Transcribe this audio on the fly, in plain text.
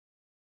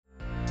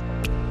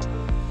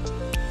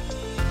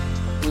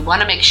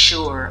want to make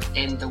sure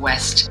in the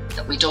West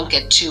that we don't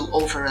get too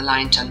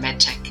over-reliant on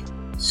medtech.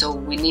 So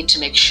we need to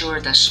make sure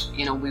that,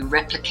 we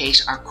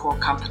replicate our core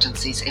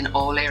competencies in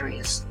all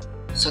areas.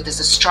 So there's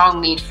a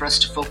strong need for us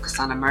to focus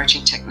on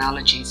emerging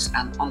technologies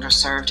and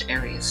underserved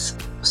areas,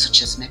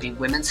 such as maybe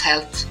women's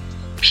health,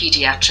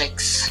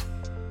 pediatrics,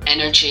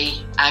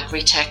 energy,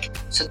 agri-tech.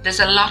 So there's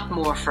a lot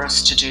more for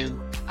us to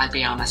do, I'll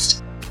be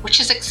honest, which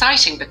is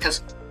exciting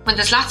because when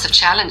there's lots of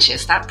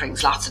challenges, that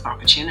brings lots of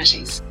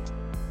opportunities.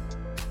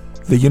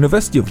 The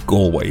University of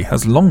Galway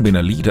has long been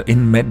a leader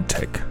in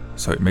medtech,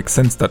 so it makes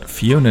sense that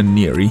Fiona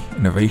Neary,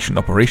 Innovation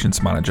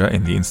Operations Manager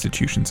in the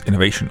institution's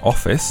Innovation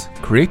Office,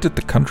 created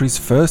the country's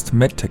first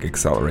medtech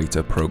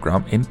accelerator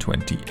program in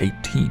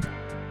 2018.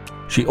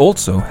 She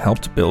also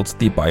helped build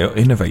the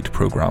BioInnovate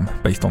program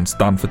based on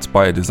Stanford's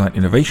Biodesign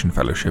Innovation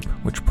Fellowship,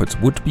 which puts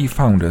would-be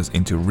founders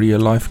into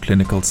real-life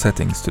clinical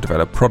settings to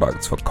develop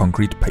products for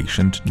concrete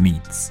patient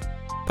needs.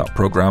 That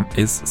program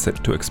is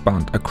set to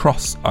expand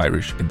across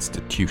Irish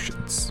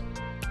institutions.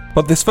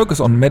 But this focus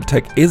on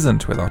medtech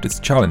isn't without its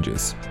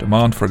challenges.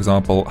 Demand, for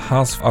example,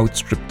 has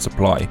outstripped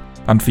supply,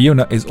 and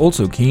Fiona is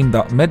also keen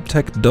that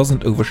medtech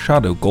doesn't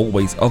overshadow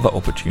Galway's other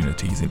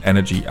opportunities in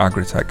energy,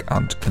 agri-tech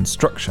and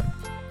construction.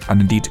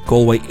 And indeed,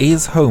 Galway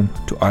is home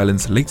to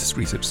Ireland's latest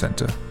research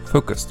centre,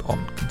 focused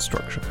on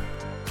construction.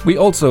 We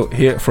also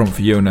hear from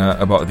Fiona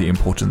about the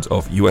importance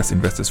of US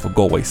investors for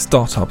Galway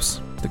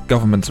startups, the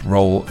government's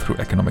role through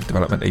Economic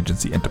Development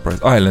Agency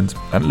Enterprise Ireland,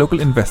 and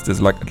local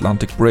investors like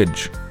Atlantic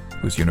Bridge,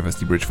 whose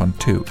University Bridge Fund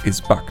 2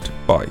 is backed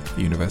by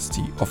the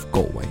University of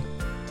Galway.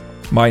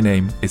 My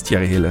name is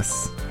Thierry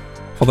Hillis.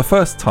 For the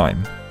first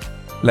time,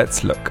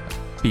 let's look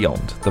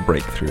beyond the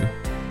breakthrough.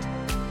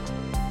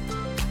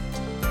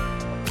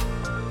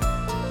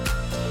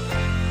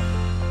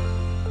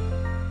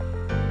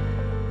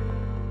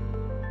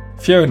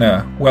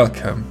 Fiona,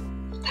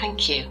 welcome.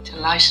 Thank you.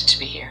 Delighted to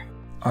be here.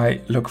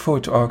 I look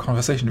forward to our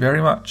conversation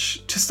very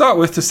much. To start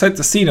with, to set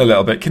the scene a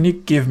little bit, can you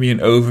give me an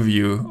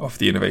overview of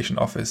the Innovation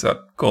Office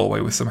at Galway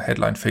with some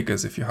headline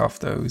figures if you have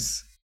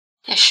those?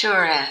 Yeah,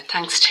 sure.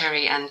 Thanks,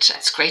 Terry. And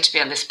it's great to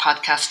be on this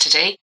podcast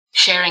today,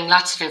 sharing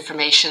lots of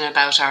information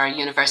about our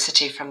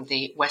university from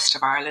the west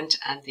of Ireland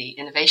and the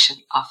Innovation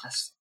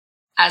Office.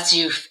 As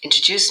you've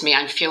introduced me,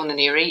 I'm Fiona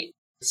Neary.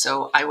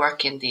 So I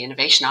work in the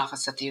Innovation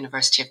Office at the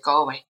University of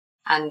Galway.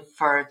 And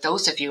for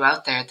those of you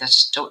out there that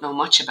don't know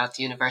much about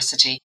the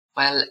university,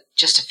 well,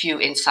 just a few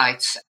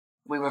insights.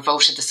 We were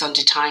voted the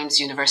Sunday Times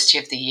University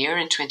of the Year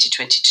in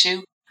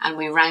 2022, and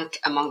we rank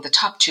among the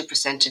top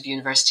 2% of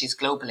universities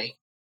globally.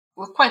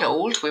 We're quite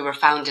old. We were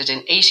founded in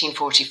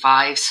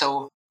 1845,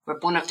 so we're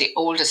one of the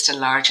oldest and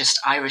largest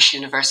Irish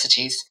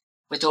universities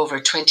with over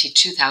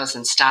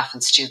 22,000 staff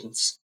and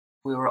students.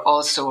 We were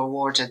also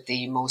awarded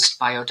the most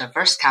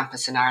biodiverse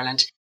campus in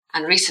Ireland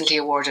and recently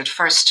awarded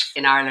first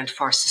in Ireland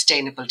for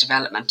sustainable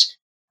development,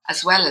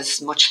 as well as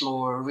much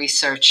more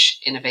research,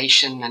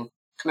 innovation and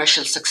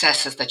commercial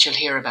successes that you'll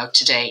hear about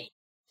today.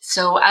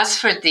 So as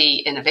for the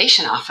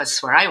Innovation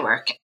Office where I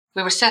work,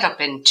 we were set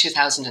up in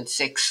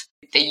 2006.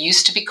 They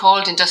used to be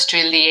called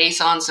Industrial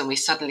Liaisons and we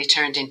suddenly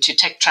turned into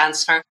Tech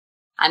Transfer.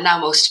 And now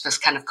most of us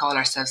kind of call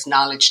ourselves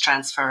Knowledge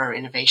Transfer or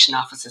Innovation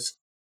Offices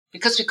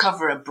because we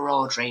cover a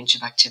broad range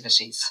of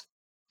activities.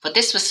 But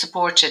this was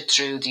supported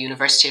through the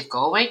University of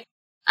Galway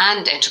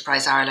and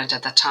Enterprise Ireland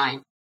at that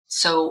time.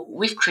 So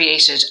we've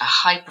created a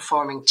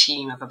high-performing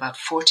team of about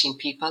 14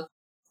 people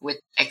with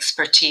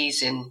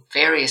expertise in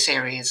various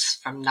areas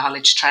from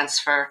knowledge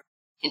transfer,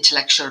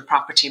 intellectual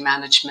property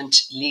management,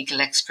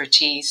 legal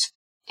expertise,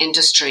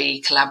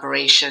 industry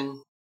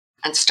collaboration,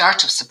 and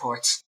startup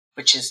supports,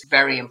 which is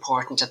very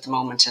important at the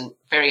moment and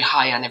very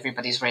high on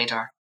everybody's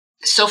radar.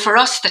 So for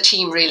us, the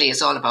team really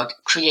is all about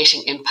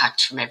creating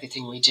impact from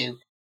everything we do.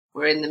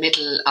 We're in the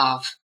middle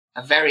of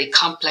a very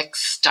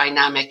complex,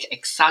 dynamic,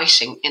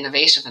 exciting,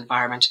 innovative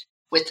environment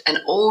with an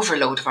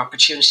overload of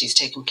opportunities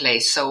taking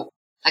place. So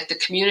the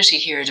community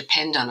here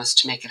depend on us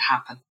to make it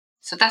happen.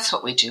 So that's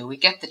what we do. We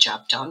get the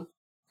job done,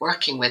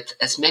 working with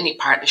as many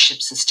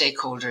partnerships and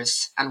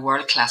stakeholders and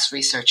world-class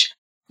research.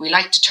 We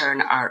like to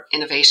turn our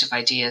innovative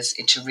ideas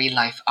into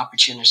real-life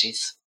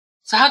opportunities.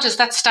 So how does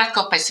that stack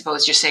up, I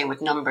suppose you're saying,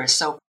 with numbers?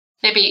 So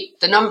maybe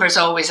the numbers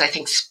always, I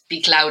think,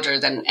 speak louder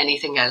than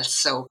anything else.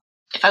 So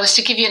if I was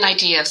to give you an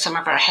idea of some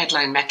of our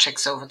headline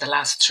metrics over the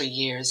last 3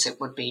 years,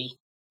 it would be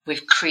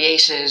we've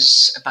created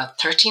about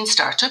 13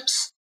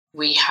 startups.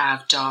 We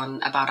have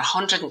done about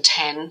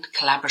 110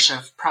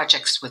 collaborative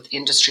projects with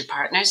industry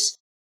partners.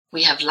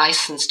 We have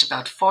licensed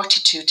about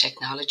 42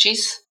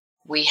 technologies.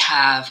 We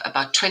have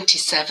about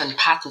 27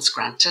 patents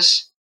granted.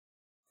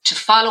 To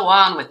follow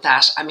on with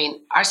that,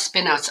 our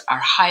spin-outs are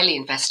highly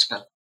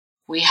investable.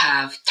 We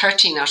have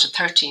 13 out of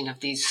 13 of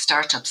these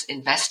startups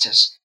invested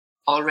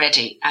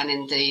already. And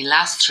in the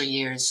last 3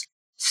 years,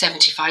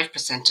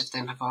 75% of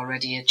them have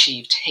already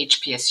achieved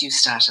HPSU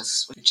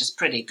status, which is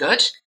pretty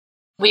good.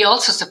 We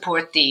also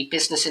support the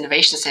Business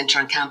Innovation Centre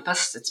on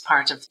campus. It's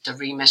part of the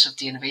remit of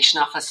the Innovation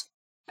Office.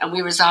 And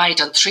we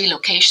reside on 3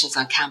 locations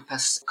on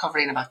campus,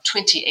 covering about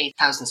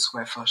 28,000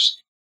 square foot.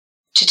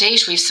 To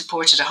date, we've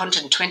supported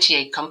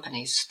 128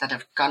 companies that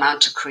have gone on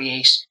to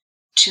create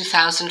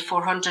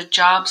 2,400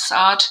 jobs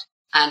odd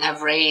and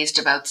have raised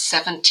about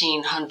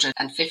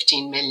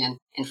 1,715 million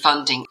in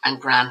funding and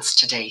grants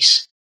to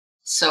date.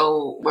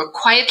 So we're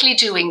quietly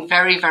doing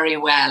very, very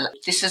well.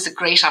 This is a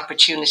great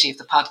opportunity of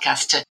the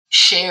podcast to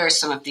share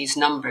some of these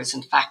numbers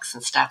and facts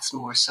and stats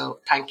more. So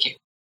thank you.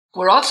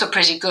 We're also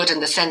pretty good in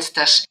the sense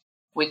that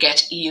we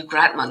get EU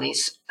grant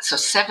monies. So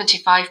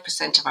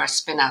 75% of our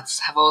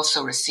spin-outs have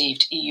also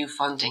received EU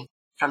funding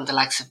from the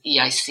likes of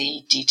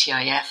EIC,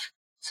 DTIF.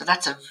 So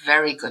that's a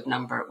very good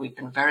number. We've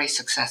been very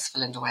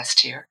successful in the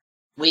West here.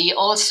 We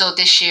also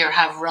this year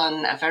have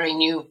run a very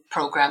new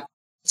program.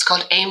 It's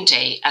called AIM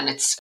Day, and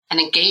it's an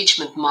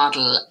engagement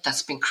model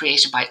that's been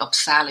created by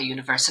Uppsala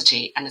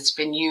University, and it's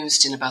been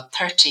used in about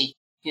 30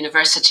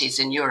 universities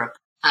in Europe.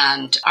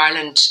 And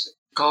Ireland,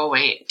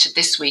 Galway,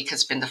 this week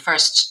has been the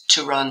first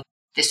to run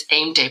this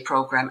AIM Day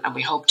program, and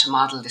we hope to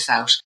model this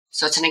out.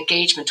 So it's an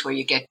engagement where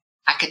you get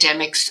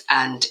academics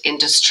and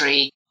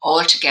industry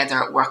all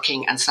together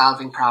working and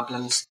solving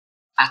problems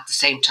at the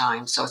same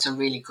time. So it's a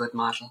really good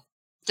model.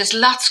 There's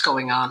lots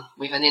going on.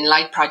 We have an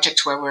Inlight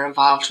project where we're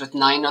involved with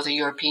 9 other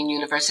European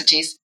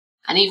universities.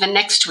 And even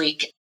next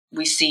week,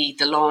 we see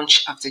the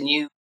launch of the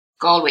new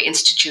Galway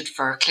Institute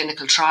for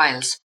Clinical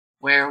Trials,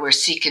 where we're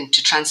seeking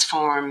to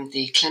transform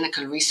the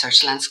clinical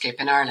research landscape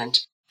in Ireland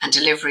and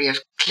delivery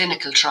of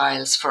clinical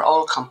trials for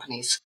all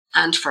companies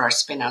and for our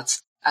spin-outs,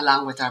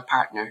 along with our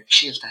partner,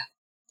 Shielda.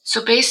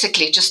 So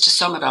basically, just to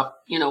sum it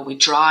up, we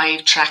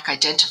drive, track,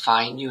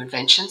 identify new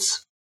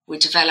inventions. We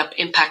develop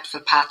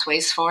impactful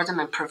pathways for them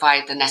and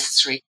provide the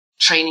necessary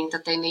training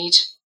that they need.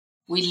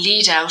 We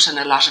lead out on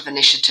a lot of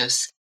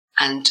initiatives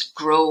and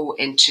grow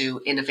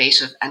into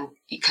innovative and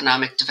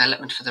economic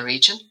development for the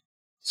region.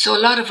 So a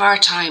lot of our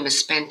time is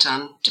spent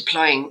on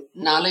deploying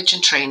knowledge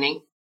and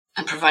training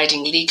and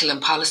providing legal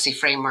and policy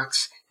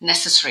frameworks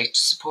necessary to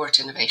support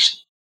innovation.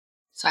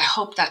 So I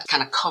hope that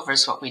kind of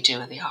covers what we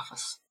do in the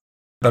office.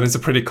 That is a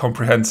pretty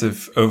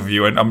comprehensive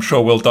overview, and I'm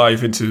sure we'll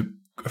dive into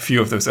a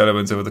few of those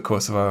elements over the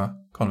course of our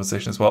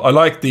conversation as well. I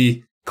like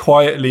the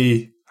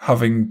quietly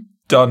having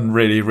done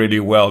really, really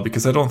well,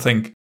 because I don't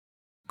think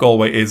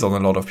Galway is on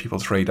a lot of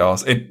people's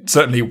radars. It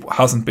certainly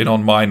hasn't been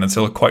on mine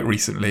until quite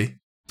recently.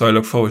 So I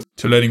look forward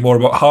to learning more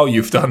about how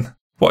you've done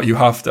what you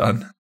have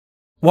done.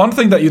 One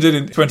thing that you did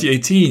in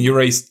 2018, you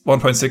raised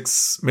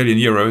 1.6 million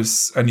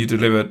euros and you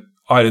delivered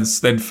Ireland's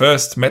then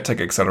first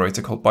medtech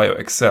accelerator called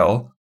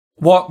BioExcel.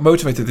 What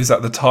motivated this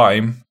at the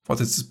time? What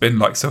has it been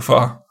like so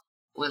far?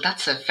 Well,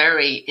 that's a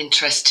very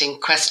interesting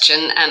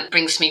question and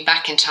brings me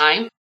back in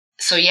time.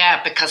 So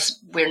yeah, because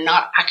we're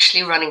not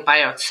actually running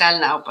BioExcel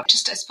now, but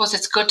I suppose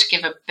it's good to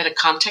give a bit of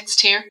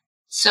context here.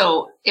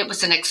 So it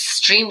was an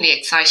extremely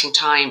exciting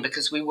time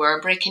because we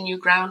were breaking new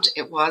ground.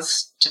 It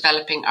was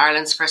developing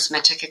Ireland's first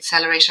medtech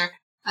accelerator,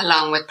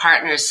 along with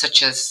partners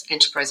such as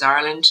Enterprise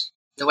Ireland,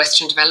 the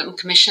Western Development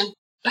Commission,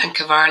 Bank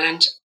of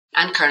Ireland,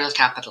 and Kernel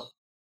Capital.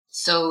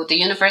 So the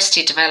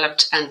university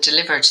developed and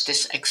delivered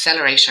this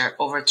accelerator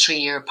over a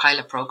 3-year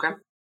pilot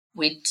program.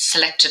 We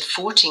selected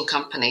 14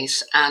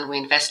 companies and we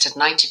invested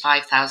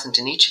 95,000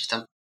 in each of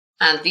them.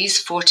 And these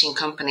 14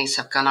 companies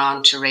have gone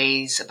on to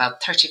raise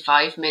about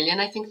 35 million,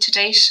 I think, to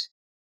date.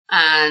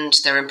 And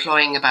they're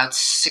employing about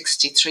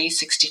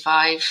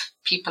 65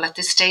 people at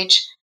this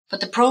stage.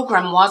 But the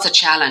program was a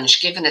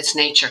challenge given its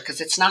nature because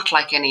it's not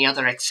like any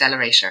other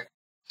accelerator.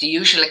 The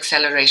usual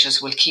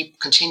accelerators will keep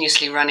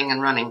continuously running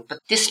and running, but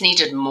this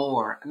needed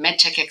more. A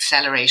medtech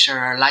accelerator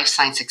or a life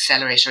science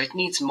accelerator, it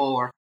needs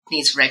more. It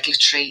needs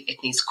regulatory, it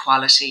needs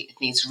quality, it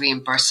needs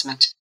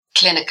reimbursement,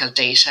 clinical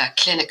data,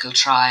 clinical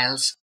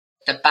trials.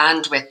 The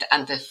bandwidth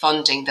and the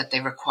funding that they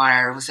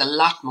require was a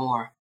lot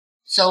more.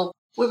 So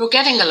we were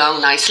getting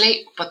along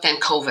nicely, but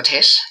then COVID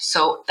hit.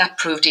 So that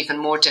proved even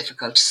more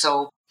difficult.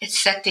 So it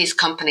set these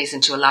companies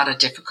into a lot of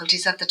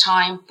difficulties at the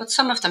time, but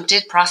some of them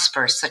did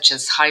prosper, such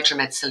as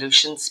Hydromed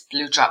Solutions,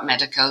 Blue Drop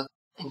Medical,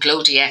 and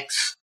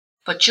GlowDX.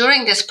 But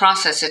during this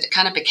process, it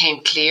kind of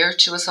became clear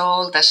to us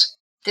all that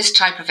this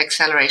type of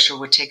accelerator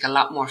would take a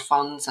lot more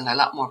funds and a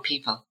lot more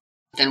people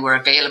than were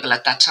available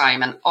at that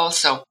time. And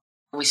also,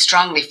 we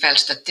strongly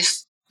felt that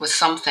this was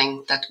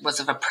something that was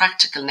of a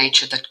practical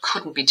nature that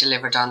couldn't be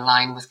delivered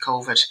online with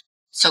COVID.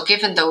 So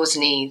given those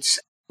needs,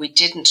 we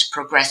didn't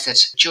progress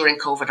it during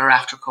COVID or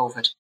after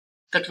COVID.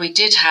 But we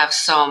did have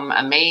some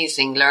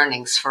amazing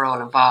learnings for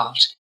all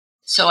involved.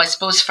 So I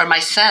suppose for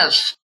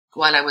myself,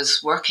 while I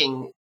was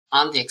working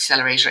on the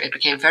accelerator, it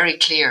became very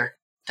clear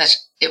that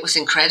it was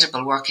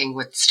incredible working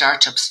with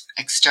startups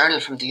external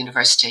from the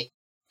university.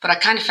 But I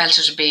kind of felt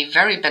it would be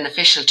very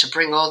beneficial to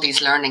bring all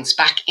these learnings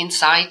back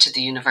inside to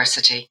the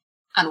university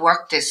and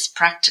work this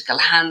practical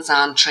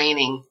hands-on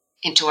training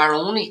into our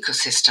own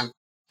ecosystem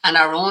and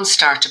our own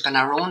startup and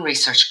our own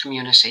research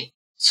community.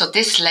 So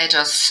this led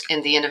us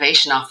in the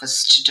Innovation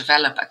Office to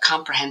develop a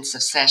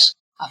comprehensive set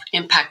of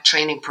impact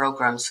training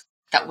programs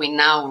that we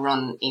now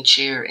run each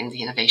year in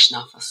the Innovation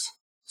Office.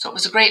 So it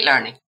was a great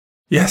learning.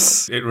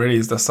 Yes, it really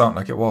does sound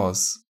like it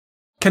was.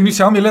 Can you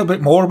tell me a little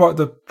bit more about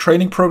the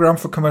training program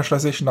for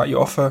commercialization that you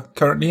offer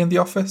currently in the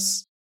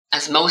office?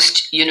 As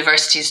most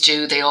universities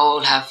do, they all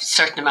have a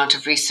certain amount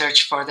of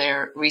research for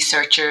their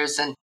researchers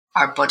and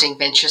our budding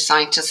venture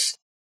scientists.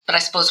 But I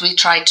suppose we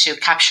try to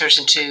capture it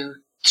into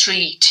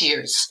 3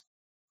 tiers.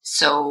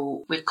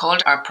 So we've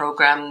called our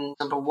program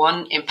number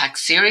 1, Impact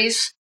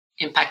Series,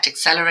 Impact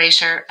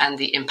Accelerator, and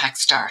the Impact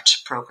Start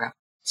program.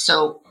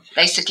 So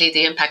basically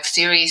the Impact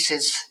Series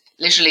is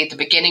literally the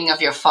beginning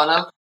of your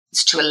funnel.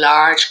 It's to a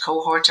large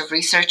cohort of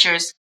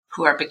researchers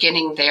who are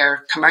beginning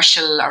their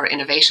commercial or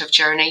innovative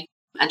journey.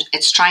 And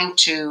it's trying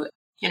to,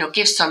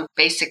 give some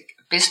basic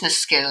business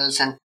skills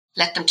and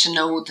let them to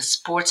know the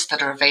supports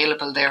that are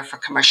available there for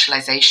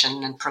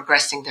commercialization and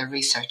progressing their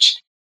research.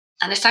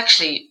 And it's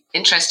actually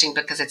interesting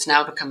because it's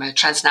now become a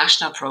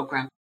transnational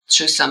program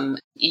through some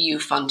EU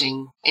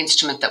funding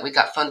instrument that we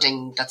got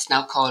funding that's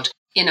now called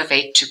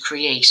Innovate to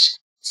Create.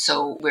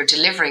 So we're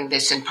delivering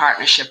this in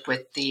partnership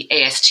with the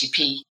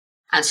ASTP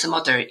and some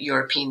other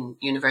European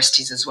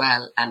universities as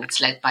well. And it's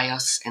led by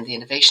us in the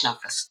Innovation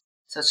Office.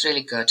 So it's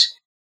really good.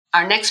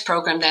 Our next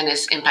program then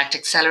is Impact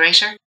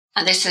Accelerator.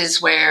 And this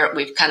is where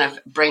we've kind of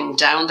bring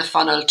down the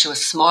funnel to a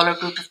smaller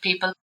group of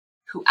people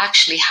who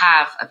actually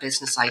have a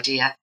business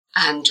idea.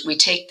 And we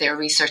take their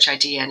research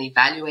idea and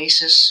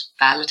evaluate it,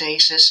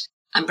 validate it,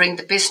 and bring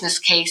the business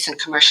case and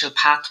commercial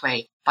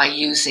pathway by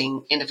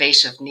using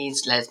innovative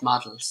needs-led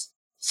models.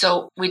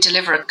 So we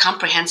deliver a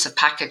comprehensive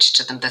package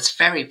to them that's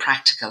very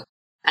practical.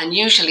 And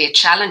usually it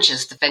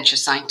challenges the venture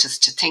scientists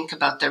to think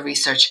about their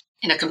research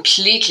in a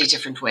completely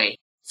different way.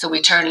 So we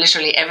turn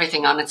literally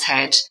everything on its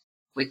head.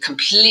 We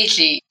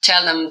completely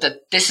tell them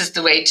that this is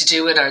the way to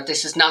do it or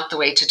this is not the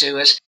way to do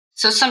it.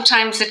 So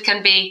sometimes it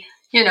can be,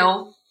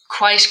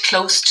 quite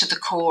close to the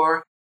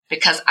core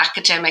because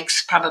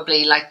academics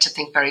probably like to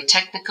think very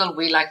technical.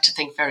 We like to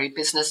think very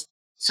business.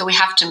 So we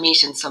have to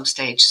meet in some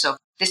stage. So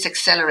this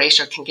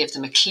accelerator can give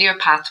them a clear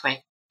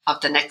pathway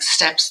of the next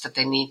steps that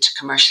they need to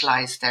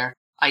commercialize their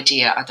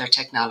idea or their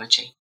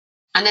technology.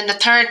 And then the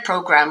third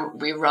program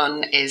we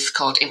run is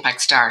called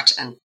Impact Start.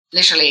 And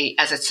literally,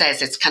 as it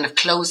says, it's kind of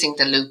closing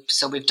the loop.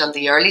 So we've done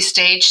the early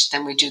stage,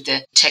 then we do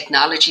the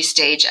technology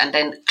stage, and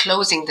then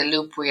closing the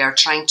loop, we are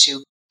trying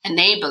to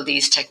enable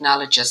these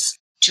technologists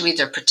to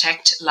either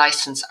protect,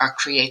 license, or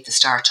create the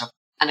startup.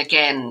 And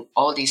again,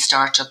 all these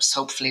startups,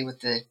 hopefully with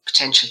the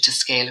potential to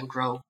scale and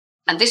grow.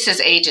 And this is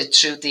aided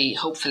through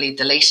hopefully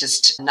the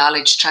latest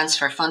knowledge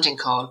transfer funding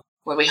call,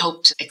 where we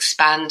hope to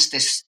expand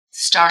this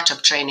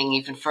startup training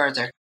even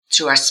further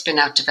through our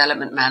spin-out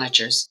development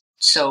managers.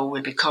 So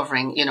we'll be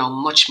covering,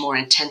 much more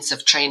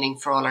intensive training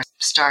for all our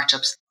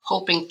startups,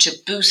 hoping to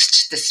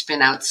boost the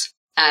spin-outs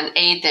and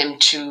aid them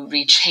to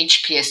reach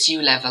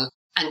HPSU level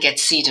and get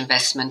seed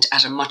investment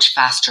at a much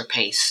faster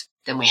pace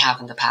than we have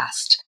in the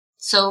past.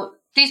 So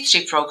these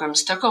 3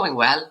 programs, they're going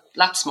well.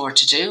 Lots more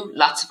to do,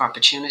 lots of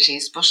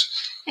opportunities, but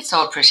it's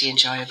all pretty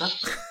enjoyable.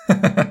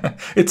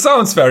 It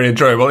sounds very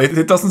enjoyable.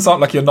 It doesn't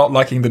sound like you're not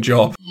liking the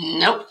job.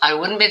 Nope, I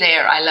wouldn't be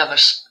there. I love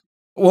it.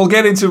 We'll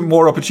get into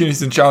more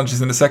opportunities and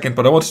challenges in a second,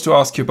 but I wanted to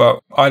ask you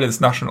about Ireland's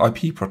national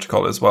IP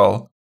protocol as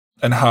well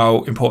and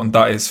how important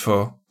that is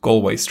for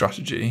Galway's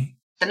strategy.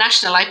 The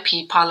national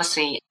IP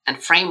policy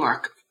and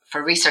framework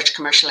for research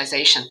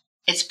commercialization,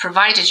 it's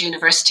provided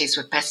universities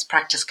with best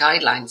practice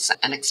guidelines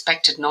and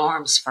expected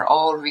norms for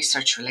all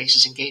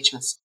research-related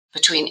engagements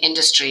between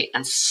industry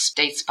and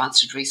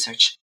state-sponsored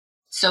research.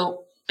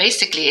 So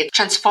basically, it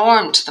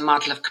transformed the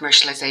model of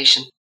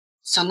commercialization.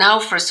 So now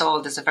for us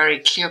all, there's a very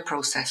clear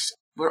process.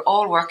 We're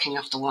all working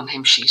off the one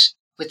hymn sheet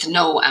with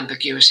no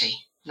ambiguity.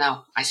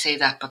 Now, I say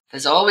that, but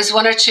there's always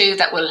 1 or 2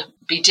 that will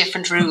be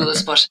different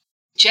rules. But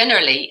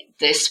generally,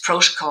 this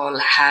protocol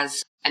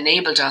has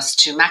enabled us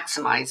to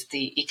maximize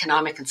the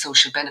economic and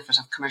social benefit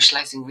of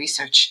commercializing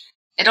research.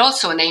 It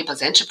also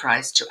enables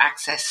enterprise to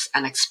access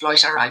and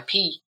exploit our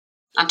IP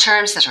on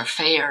terms that are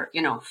fair.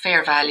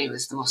 Fair value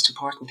is the most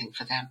important thing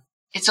for them.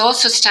 It's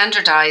also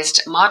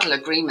standardized model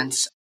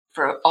agreements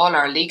for all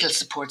our legal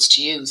supports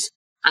to use.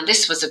 And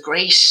this was a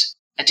great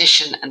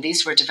addition, and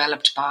these were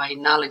developed by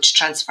Knowledge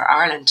Transfer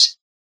Ireland,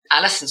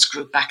 Alison's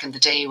group back in the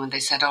day when they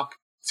set up.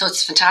 So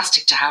it's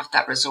fantastic to have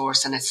that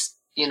resource, and it's,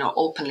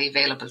 openly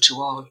available to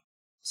all.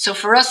 So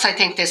for us, I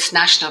think this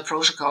national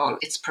protocol,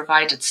 it's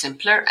provided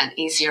simpler and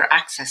easier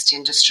access to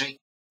industry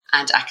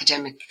and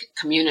academic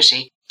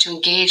community to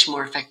engage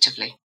more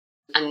effectively.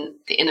 And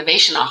the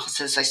innovation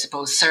offices, I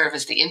suppose, serve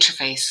as the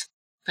interface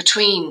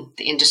between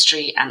the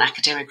industry and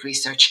academic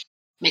research,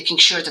 making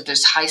sure that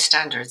there's high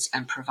standards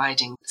and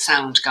providing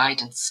sound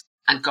guidance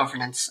and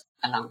governance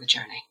along the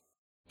journey.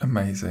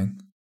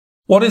 Amazing.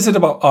 What is it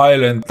about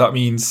Ireland that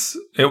means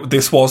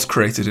this was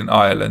created in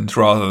Ireland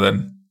rather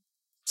than,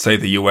 say,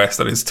 the US,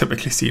 that is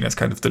typically seen as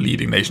kind of the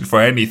leading nation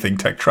for anything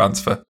tech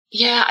transfer?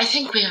 Yeah, I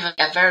think we have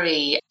a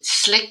very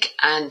slick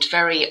and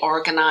very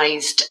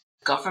organised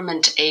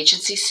government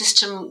agency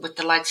system with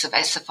the likes of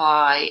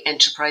SFI,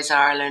 Enterprise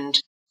Ireland,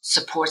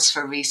 supports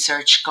for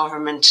research,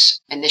 government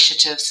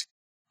initiatives.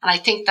 And I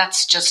think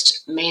that's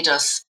just made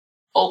us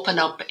open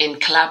up in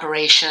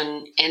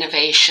collaboration,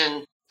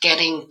 innovation,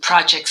 getting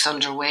projects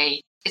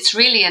underway. It's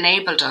really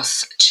enabled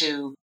us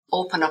to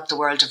open up the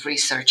world of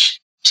research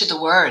to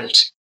the world.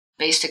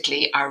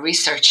 Basically, our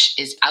research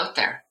is out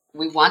there.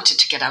 We wanted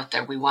to get out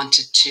there. We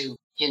wanted to,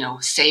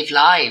 save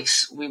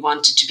lives. We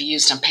wanted to be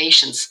used on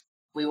patients.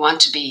 We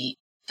want to be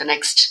the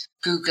next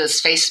Google's,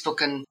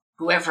 Facebook, and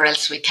whoever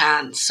else we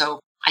can.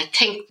 So I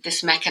think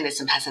this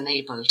mechanism has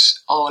enabled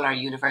all our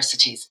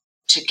universities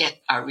to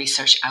get our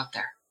research out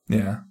there.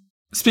 Yeah.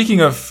 Speaking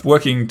of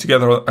working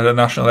together at a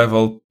national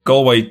level,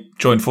 Galway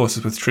joined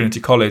forces with Trinity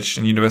College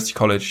and University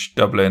College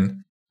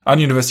Dublin and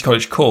University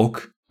College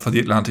Cork for the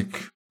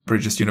Atlantic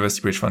Bridges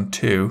University Bridge Fund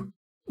 2.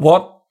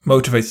 What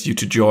motivates you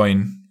to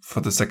join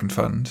for the second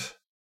fund?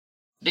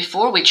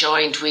 Before we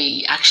joined,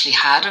 we actually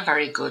had a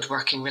very good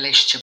working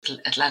relationship with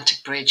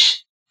Atlantic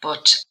Bridge,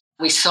 but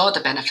we saw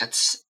the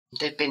benefits.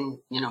 They've been,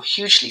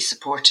 hugely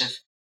supportive.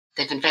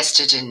 They've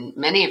invested in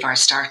many of our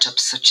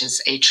startups, such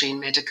as Atrium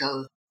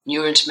Medical,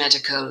 Neary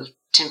Medical,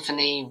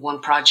 Timpani,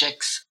 One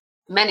Projects,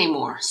 many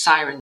more,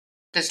 Siren.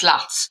 There's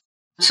lots.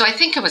 So I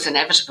think it was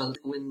inevitable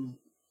when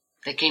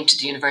they came to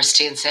the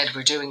university and said,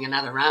 we're doing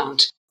another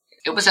round.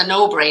 It was a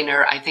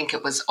no-brainer. I think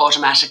it was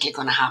automatically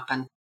going to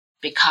happen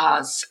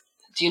because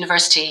the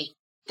university,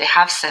 they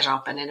have set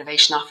up an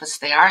innovation office.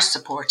 They are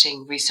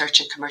supporting research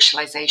and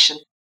commercialization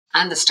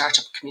and the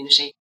startup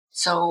community.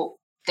 So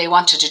they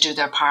wanted to do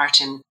their part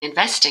in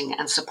investing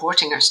and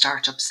supporting our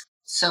startups.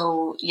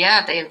 So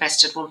yeah, they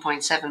invested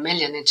 1.7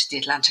 million into the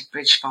Atlantic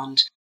Bridge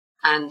Fund.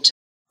 And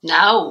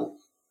now,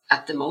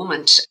 at the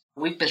moment,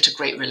 we've built a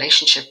great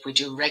relationship. We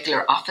do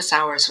regular office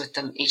hours with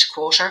them each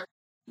quarter,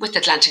 with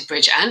Atlantic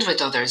Bridge and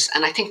with others.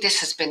 And I think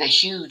this has been a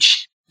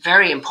huge,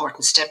 very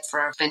important step for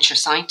our venture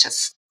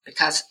scientists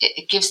because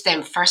it gives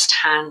them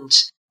first-hand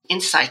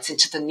insights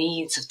into the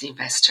needs of the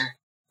investor,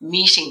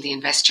 meeting the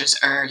investors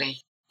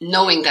early,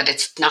 knowing that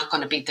it's not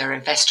going to be their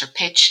investor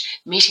pitch,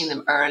 meeting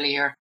them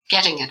earlier,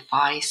 getting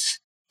advice,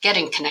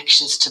 getting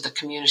connections to the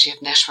community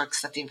of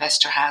networks that the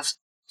investor has.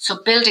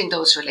 So building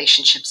those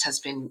relationships has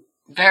been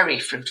very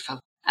fruitful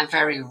and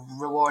very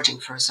rewarding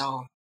for us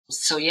all.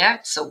 So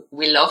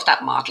we love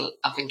that model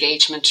of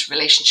engagement,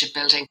 relationship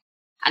building,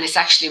 and it's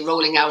actually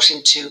rolling out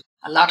into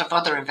a lot of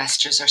other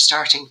investors are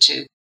starting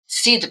to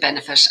see the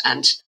benefit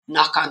and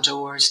knock on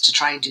doors to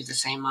try and do the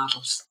same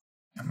models.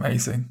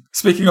 Amazing.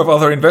 Speaking of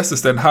other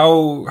investors then,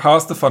 how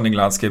has the funding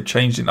landscape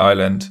changed in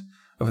Ireland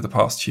over the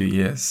past few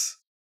years?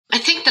 I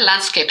think the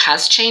landscape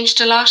has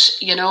changed a lot.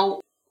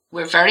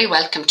 We're very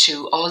welcome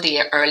to all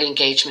the early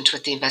engagement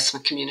with the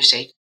investment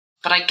community.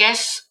 But I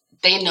guess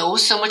they know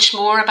so much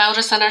more about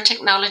us and our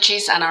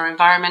technologies and our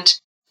environment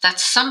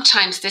that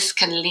sometimes this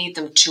can lead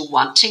them to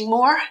wanting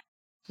more.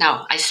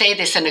 Now, I say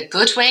this in a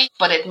good way,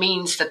 but it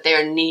means that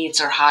their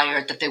needs are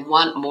higher, that they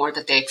want more,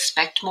 that they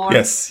expect more.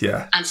 Yes,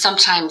 yeah. And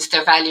sometimes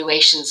their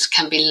valuations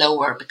can be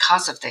lower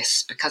because of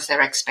this, because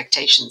their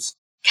expectations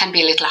can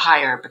be a little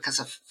higher because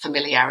of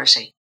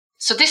familiarity.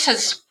 So this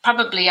has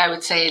probably, I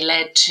would say,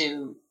 led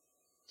to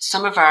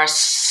some of our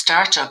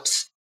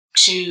startups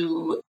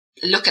to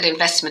look at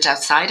investment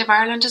outside of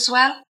Ireland as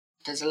well.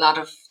 There's a lot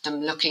of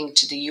them looking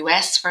to the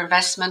US for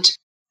investment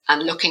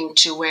and looking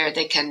to where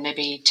they can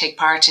maybe take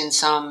part in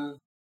some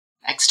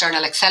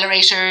external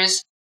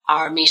accelerators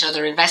or meet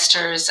other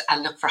investors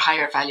and look for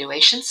higher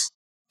valuations.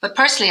 But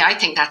personally, I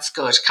think that's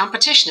good.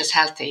 Competition is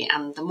healthy,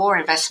 and the more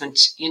investment,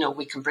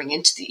 we can bring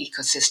into the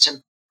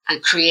ecosystem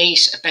and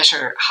create a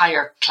better,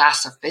 higher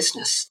class of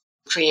business,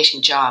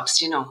 creating jobs,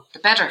 the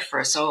better for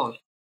us all.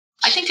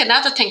 I think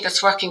another thing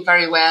that's working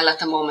very well at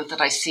the moment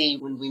that I see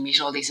when we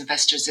meet all these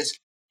investors is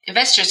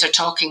investors are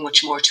talking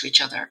much more to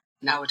each other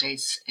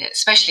nowadays,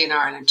 especially in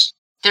Ireland.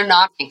 They're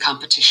not in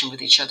competition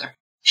with each other.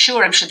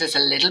 Sure, I'm sure there's a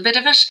little bit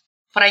of it,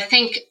 but I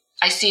think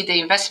I see the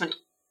investment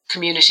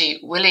community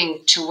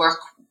willing to work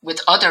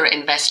with other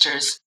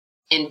investors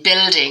in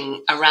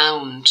building a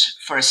round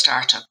for a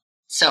startup.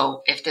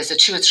 So if there's a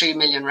 2 or 3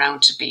 million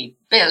round to be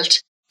built,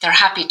 they're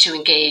happy to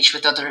engage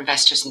with other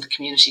investors in the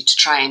community to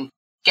try and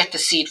get the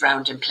seed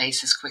round in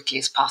place as quickly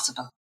as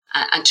possible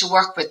and to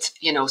work with,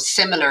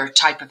 similar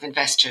type of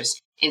investors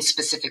in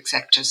specific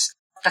sectors.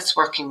 That's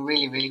working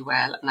really, really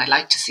well. And I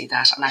like to see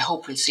that. And I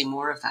hope we'll see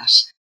more of that.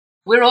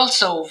 We're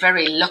also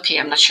very lucky.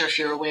 I'm not sure if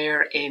you're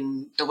aware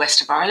in the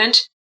west of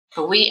Ireland,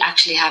 but we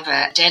actually have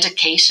a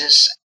dedicated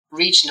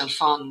regional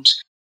fund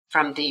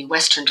from the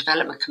Western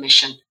Development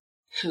Commission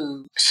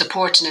who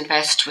support and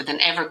invest with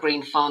an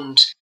evergreen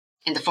fund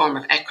in the form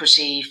of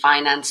equity,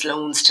 finance,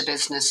 loans to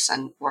business,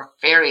 and work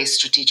various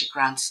strategic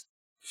grants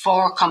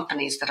for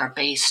companies that are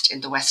based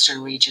in the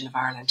western region of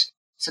Ireland.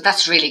 So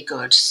that's really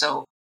good.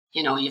 So,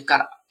 you've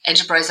got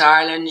Enterprise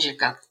Ireland, you've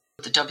got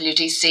the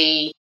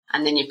WDC,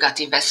 and then you've got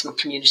the investment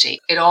community.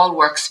 It all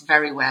works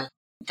very well.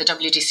 The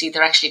WDC,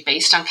 they're actually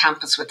based on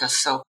campus with us.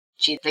 So,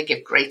 they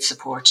give great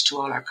support to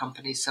all our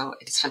companies. So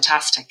it's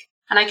fantastic.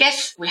 And I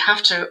guess we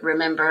have to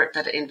remember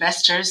that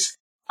investors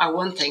are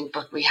one thing,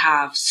 but we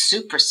have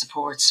super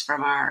supports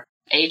from our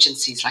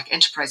agencies like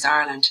Enterprise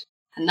Ireland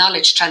and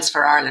Knowledge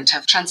Transfer Ireland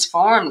have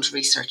transformed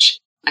research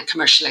and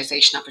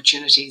commercialisation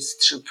opportunities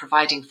through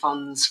providing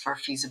funds for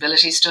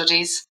feasibility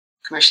studies,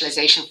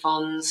 commercialisation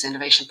funds,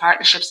 innovation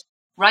partnerships,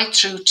 right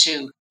through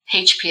to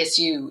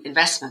HPSU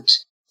investment.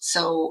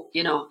 So,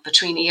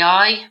 between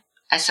EI,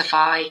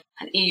 SFI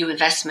and EU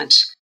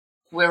investment,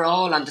 we're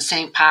all on the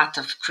same path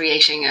of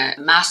creating a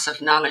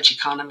massive knowledge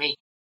economy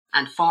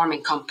and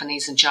forming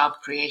companies and job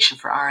creation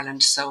for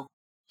Ireland. So,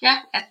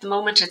 yeah, at the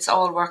moment, it's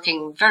all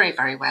working very,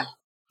 very well.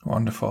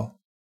 Wonderful.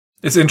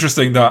 It's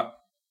interesting that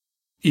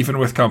even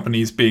with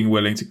companies being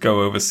willing to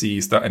go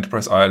overseas, that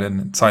Enterprise Ireland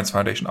and Science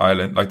Foundation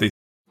Ireland, they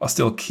are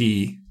still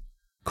key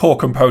core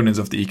components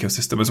of the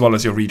ecosystem, as well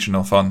as your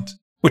regional fund,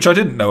 which I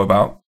didn't know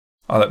about.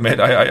 I'll admit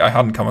I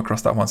hadn't come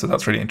across that one, so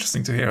that's really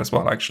interesting to hear as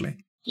well, actually.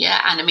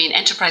 Yeah, and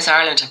Enterprise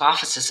Ireland have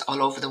offices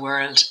all over the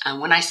world. And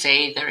when I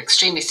say they're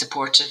extremely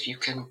supportive, you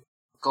can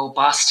go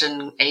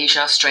Boston,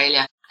 Asia,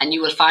 Australia, and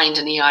you will find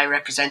an EI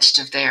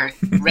representative there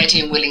ready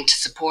and willing to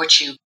support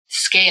you,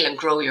 scale and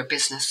grow your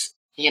business,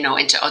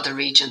 into other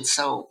regions.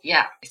 So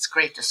yeah, it's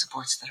great, the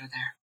supports that are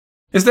there.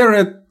 Is there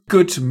a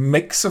good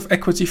mix of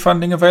equity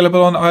funding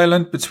available on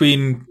Ireland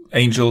between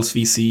angels,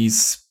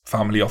 VCs,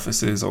 family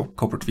offices or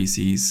corporate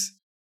VCs?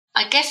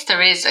 I guess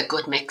there is a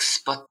good mix,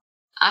 but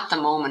at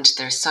the moment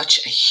there's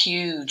such a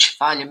huge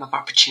volume of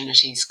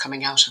opportunities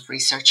coming out of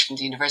research from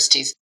the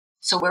universities.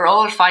 So we're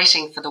all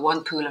fighting for the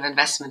one pool of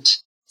investment.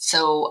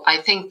 So I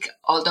think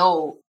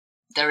although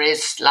there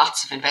is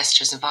lots of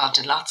investors involved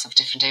in lots of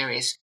different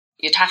areas,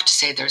 you'd have to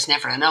say there's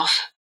never enough.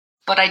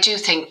 But I do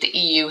think the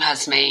EU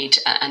has made,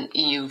 and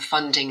EU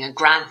funding and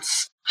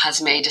grants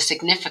has made a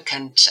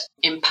significant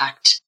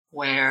impact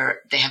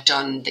where they have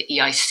done the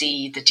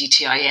EIC, the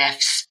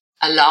DTIFs,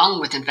 along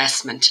with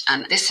investment.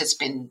 And this has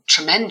been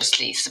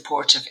tremendously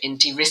supportive in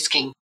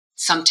de-risking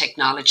some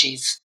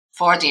technologies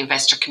for the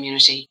investor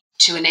community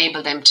to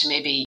enable them to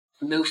maybe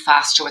move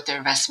faster with their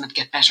investment,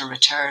 get better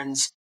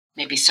returns,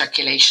 maybe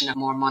circulation of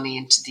more money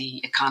into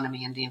the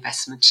economy and the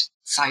investment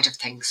side of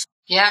things.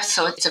 Yeah,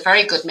 so it's a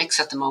very good mix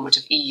at the moment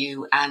of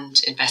EU and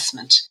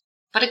investment.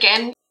 But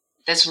again,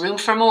 there's room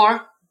for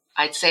more.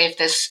 I'd say if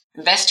there's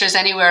investors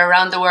anywhere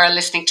around the world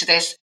listening to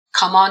this,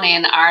 come on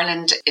in.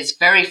 Ireland is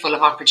very full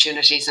of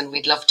opportunities and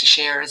we'd love to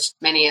share as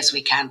many as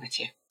we can with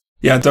you.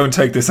 Yeah, don't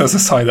take this as a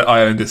sign that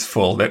Ireland is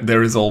full.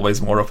 There is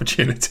always more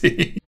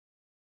opportunity.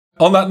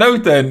 On that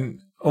note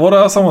then, what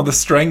are some of the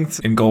strengths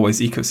in Galway's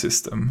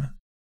ecosystem?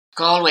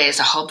 Galway is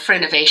a hub for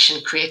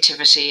innovation,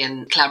 creativity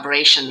and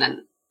collaboration.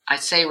 And I'd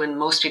say when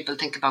most people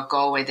think about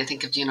Galway, they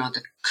think of,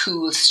 the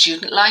cool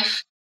student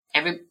life.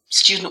 Every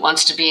student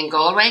wants to be in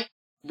Galway.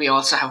 We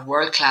also have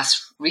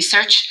world-class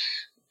research,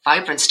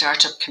 vibrant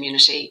startup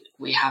community.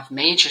 We have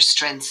major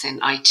strengths in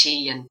IT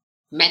and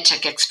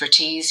medtech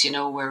expertise.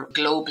 We're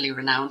globally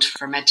renowned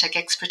for medtech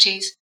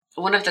expertise.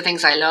 One of the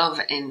things I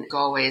love in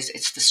Galway is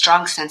it's the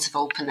strong sense of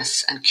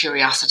openness and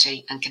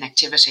curiosity and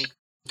connectivity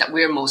that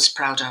we're most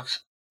proud of.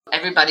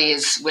 Everybody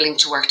is willing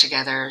to work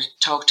together,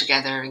 talk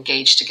together,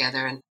 engage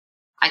together. And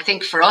I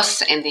think for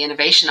us in the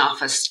Innovation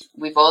Office,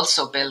 we've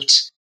also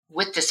built,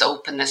 with this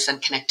openness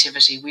and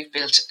connectivity, we've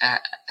built a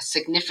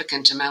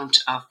significant amount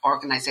of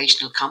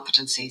organisational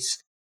competencies.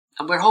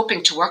 And we're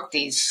hoping to work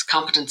these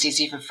competencies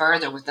even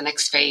further with the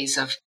next phase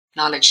of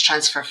knowledge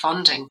transfer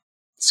funding.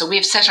 So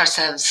we've set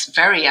ourselves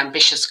very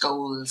ambitious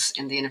goals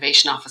in the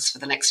Innovation Office for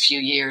the next few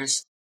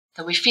years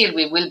that we feel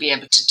we will be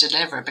able to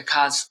deliver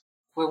because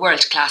we're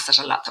world class at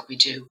a lot that we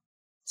do.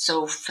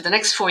 So for the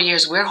next 4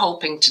 years, we're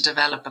hoping to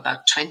develop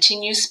about 20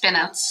 new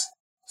spin-outs,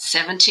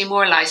 70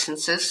 more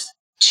licenses,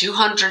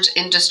 200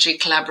 industry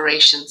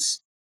collaborations,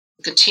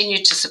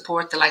 continue to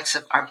support the likes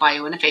of our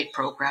BioInnovate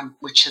programme,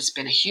 which has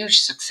been a huge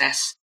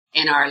success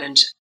in Ireland.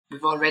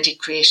 We've already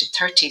created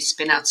 30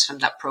 spin-outs from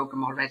that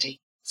programme already.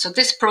 So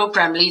this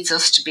programme leads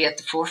us to be at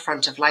the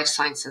forefront of life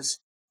sciences.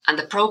 And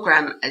the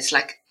programme is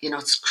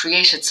it's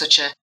created such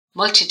a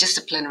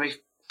multidisciplinary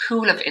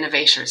pool of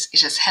innovators.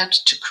 It has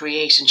helped to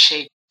create and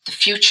shape the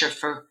future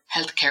for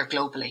healthcare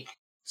globally.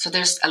 So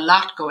there's a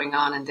lot going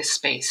on in this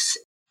space.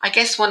 I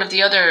guess one of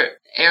the other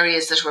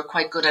areas that we're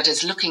quite good at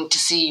is looking to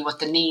see what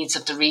the needs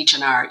of the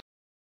region are.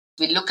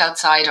 We look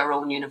outside our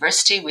own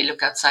university, we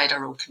look outside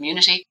our own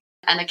community.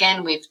 And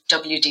again, we've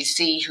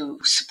WDC who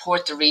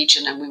support the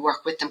region and we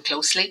work with them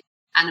closely.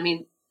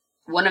 And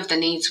one of the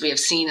needs we have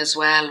seen as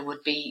well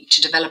would be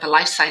to develop a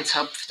life science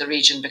hub for the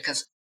region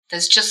because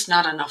there's just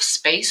not enough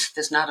space,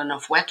 there's not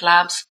enough wet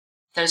labs,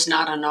 there's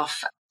not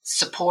enough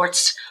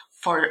supports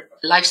for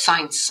life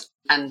science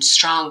and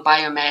strong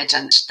biomed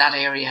and that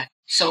area.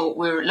 So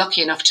we're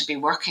lucky enough to be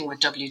working with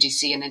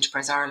WDC and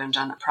Enterprise Ireland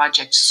on a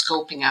project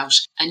scoping out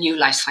a new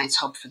life science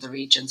hub for the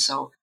region.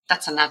 So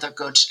that's another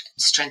good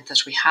strength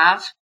that we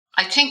have.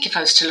 I think if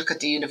I was to look at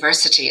the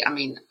university,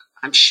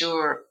 I'm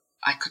sure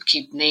I could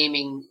keep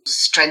naming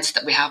strengths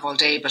that we have all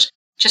day, but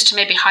just to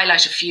maybe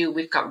highlight a few,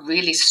 we've got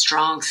really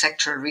strong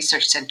sectoral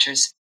research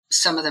centres.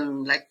 Some of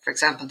them, like, for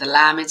example, the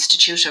LAM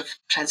Institute of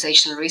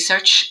Translational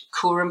Research,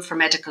 Quorum for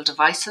Medical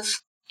Devices,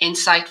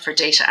 Insight for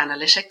Data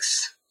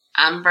Analytics,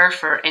 Amber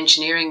for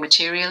Engineering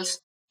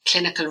Materials,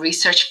 Clinical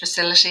Research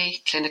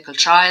Facility, Clinical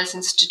Trials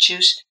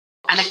Institute,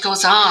 And it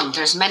goes on.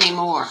 There's many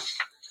more.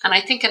 And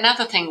I think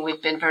another thing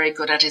we've been very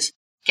good at is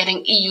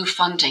getting EU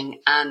funding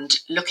and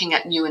looking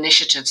at new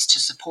initiatives to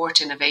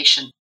support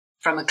innovation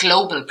from a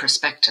global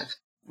perspective.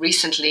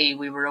 Recently,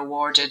 we were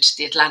awarded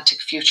the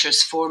Atlantic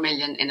Futures 4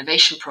 million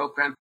innovation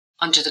programme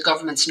under the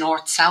government's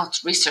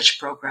North-South research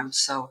programme,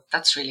 so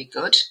that's really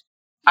good.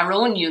 Our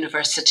own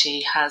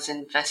university has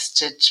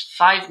invested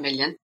 5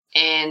 million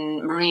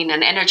in marine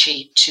and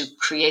energy to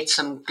create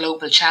some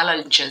global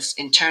challenges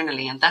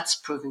internally, and that's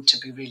proving to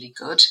be really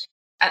good.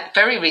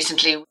 Very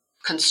recently,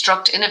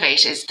 Construct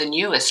Innovate is the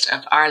newest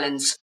of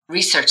Ireland's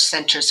research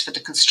centres for the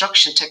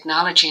construction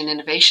technology and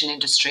innovation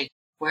industry,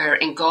 where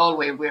in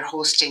Galway we're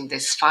hosting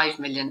this 5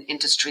 million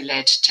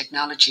industry-led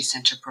technology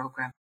centre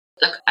programme.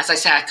 Look, as I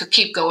say, I could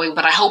keep going,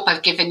 but I hope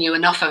I've given you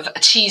enough of a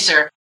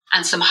teaser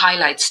and some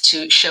highlights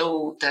to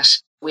show that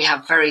we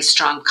have very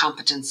strong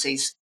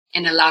competencies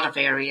in a lot of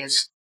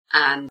areas.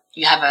 And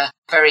you have a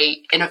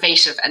very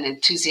innovative and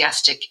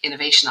enthusiastic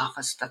innovation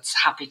office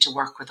that's happy to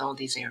work with all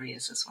these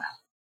areas as well.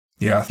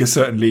 Yeah, you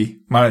certainly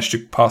managed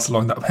to pass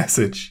along that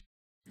message.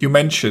 You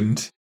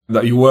mentioned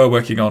that you were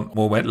working on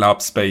more wet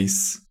lab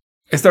space.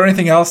 Is there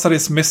anything else that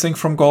is missing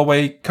from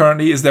Galway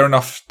currently? Is there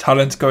enough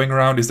talent going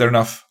around? Is there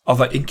enough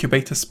other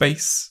incubator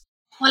space?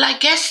 Well, I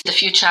guess the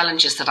few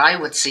challenges that I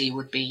would see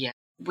would be,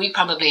 we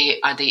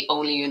probably are the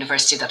only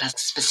university that has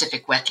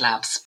specific wet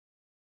labs.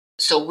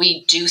 So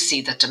we do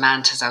see that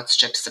demand has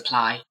outstripped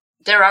supply.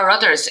 There are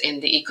others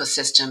in the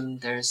ecosystem.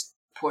 There's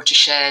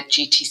Portishead,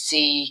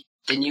 GTC,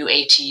 the new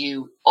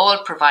ATU,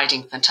 all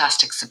providing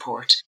fantastic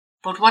support.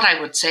 But what I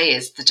would say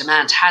is the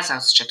demand has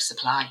outstripped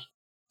supply.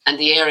 And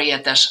the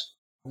area that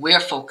we're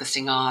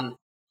focusing on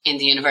in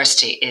the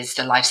university is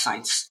the life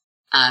science.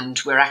 And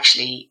we're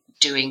actually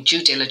doing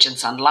due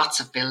diligence on lots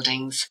of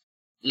buildings,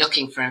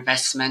 looking for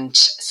investment.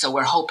 So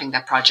we're hoping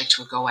that project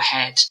will go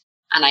ahead.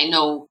 And I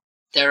know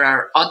there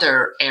are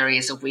other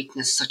areas of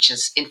weakness, such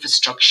as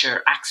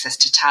infrastructure, access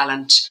to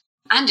talent,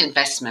 and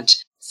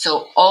investment.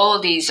 So all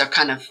these are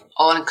kind of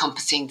all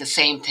encompassing the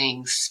same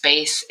things: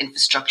 space,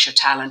 infrastructure,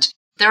 talent.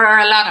 There are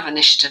a lot of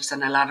initiatives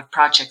and a lot of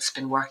projects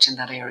been worked in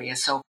that area.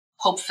 So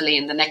hopefully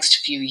in the next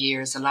few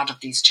years, a lot of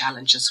these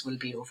challenges will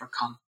be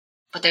overcome.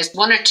 But there's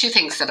one or two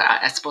things that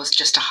I suppose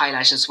just to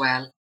highlight as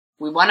well.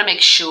 We want to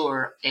make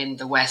sure in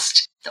the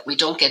West that we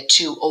don't get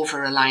too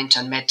over-reliant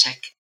on medtech.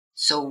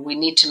 So we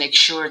need to make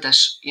sure that,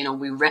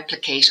 we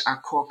replicate our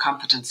core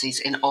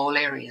competencies in all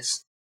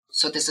areas.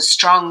 So there's a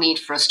strong need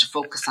for us to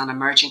focus on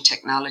emerging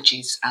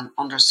technologies and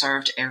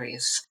underserved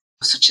areas,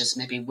 such as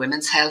maybe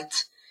women's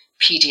health,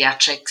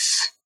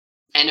 pediatrics,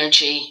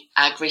 energy,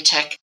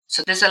 agri-tech.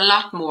 So there's a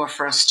lot more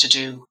for us to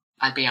do,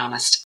 I'll be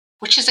honest,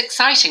 which is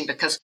exciting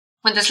because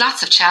when there's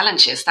lots of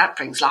challenges, that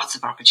brings lots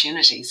of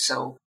opportunities.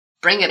 So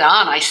bring it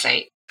on, I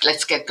say.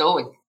 Let's get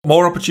going.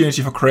 More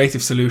opportunity for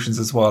creative solutions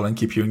as well and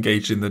keep you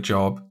engaged in the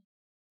job.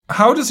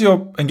 How does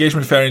your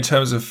engagement fare in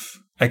terms of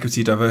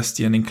equity,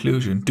 diversity and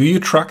inclusion? Do you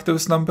track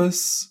those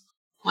numbers?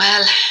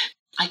 Well,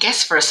 I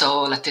guess for us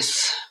all at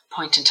this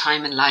point in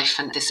time in life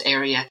and this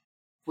area,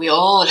 we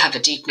all have a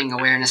deepening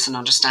awareness and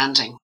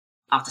understanding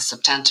of the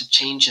substantive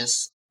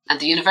changes. And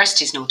the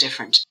university is no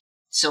different.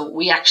 So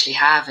we actually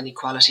have an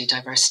equality,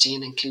 diversity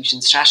and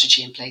inclusion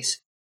strategy in place.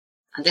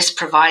 And this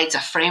provides a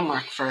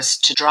framework for us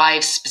to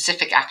drive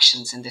specific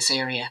actions in this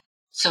area.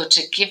 So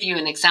to give you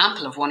an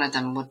example of one of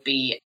them would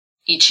be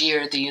each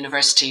year the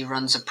university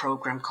runs a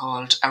program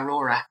called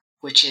Aurora,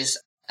 which is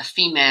a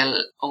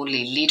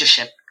female-only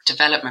leadership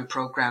development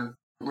program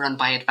run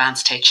by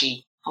Advanced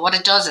HE. And what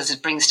it does is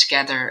it brings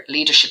together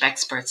leadership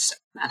experts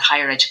and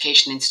higher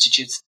education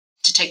institutes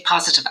to take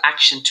positive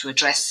action to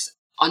address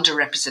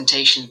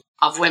underrepresentation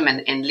of women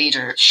in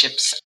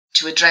leaderships,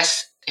 to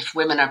address if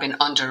women are being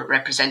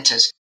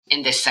underrepresented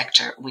in this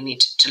sector. We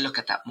need to look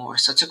at that more.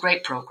 So it's a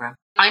great program.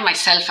 I'm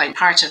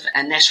part of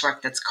a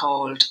network that's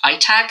called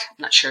ITAG. I'm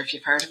not sure if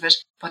you've heard of it,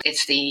 but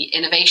it's the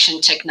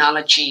Innovation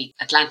Technology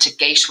Atlantic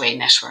Gateway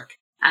Network.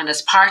 And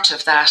as part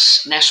of that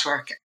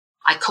network,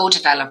 I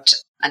co-developed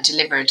and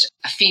delivered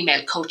a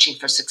female coaching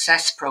for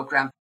success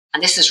program.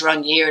 And this is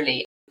run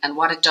yearly. And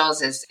what it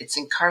does is it's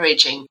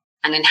encouraging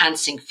and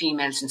enhancing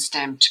females in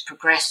STEM to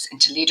progress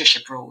into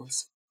leadership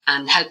roles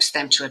and helps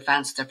them to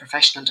advance their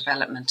professional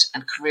development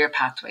and career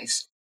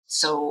pathways.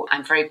 So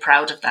I'm very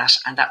proud of that,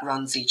 and that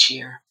runs each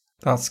year.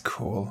 That's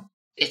cool.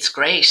 It's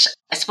great.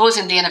 I suppose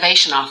in the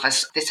innovation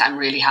office, this I'm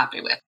really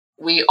happy with.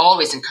 We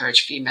always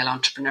encourage female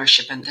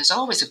entrepreneurship, and there's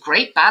always a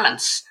great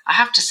balance. I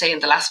have to say in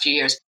the last few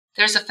years,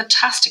 there's a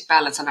fantastic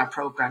balance in our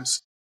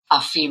programs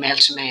of female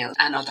to male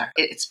and other.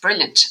 It's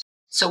brilliant.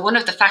 So one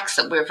of the facts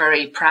that we're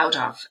very proud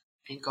of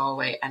in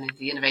Galway and in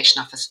the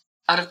Innovation Office,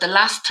 out of the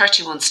last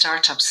 31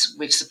 startups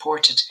we've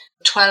supported,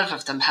 12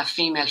 of them have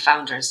female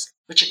founders,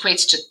 which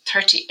equates to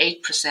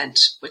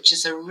 38%, which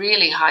is a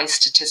really high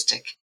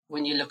statistic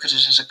when you look at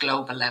it at a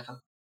global level.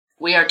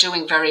 We are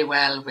doing very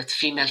well with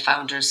female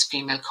founders,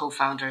 female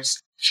co-founders,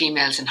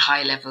 females in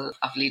high level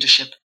of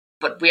leadership,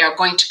 but we are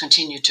going to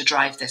continue to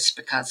drive this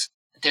because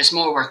there's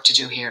more work to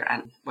do here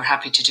and we're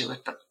happy to do it,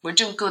 but we're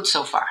doing good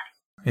so far.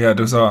 Yeah,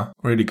 those are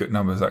really good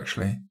numbers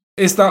actually.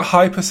 Is that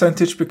high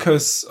percentage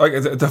because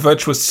the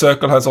virtuous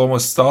circle has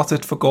almost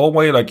started for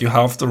Galway? Like you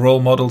have the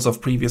role models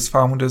of previous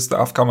founders that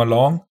have come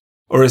along?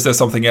 Or is there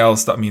something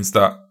else that means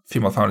that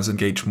female founders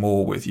engage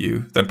more with you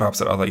than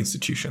perhaps at other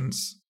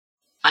institutions?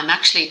 I'm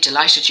actually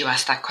delighted you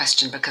asked that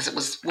question because it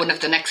was one of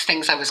the next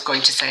things I was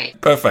going to say.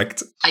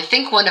 Perfect. I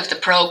think one of the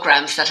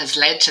programs that has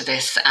led to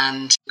this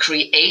and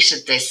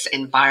created this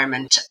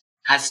environment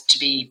has to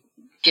be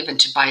given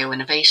to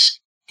BioInnovate,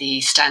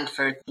 the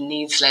Stanford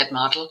needs-led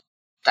model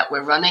that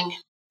we're running.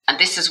 And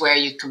this is where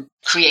you can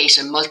create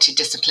a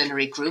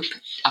multidisciplinary group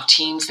of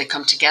teams. They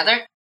come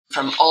together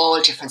from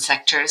all different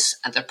sectors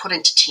and they're put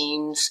into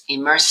teams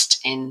immersed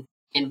in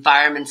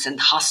environments in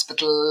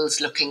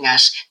hospitals, looking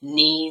at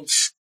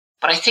needs.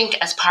 But I think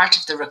as part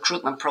of the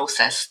recruitment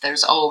process,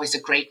 there's always a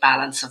great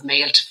balance of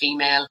male to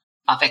female,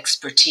 of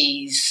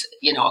expertise,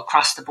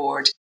 across the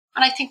board.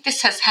 And I think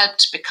this has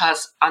helped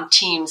because on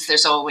teams,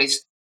 there's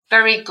always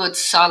very good,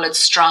 solid,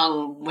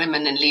 strong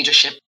women in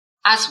leadership,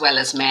 as well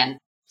as men.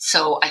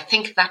 So I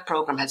think that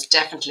program has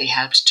definitely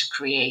helped to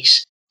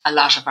create a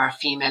lot of our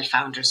female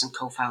founders and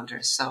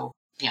co-founders. So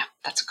yeah,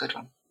 that's a good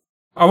one.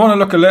 I want to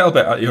look a little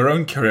bit at your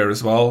own career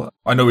as well.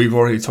 I know we've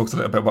already talked a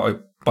little bit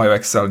about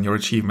BioXcel and your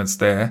achievements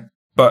there,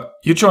 but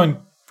you joined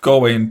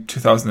Galway in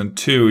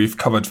 2002. You've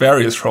covered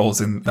various roles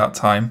in that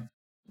time.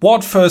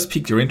 What first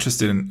piqued your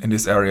interest in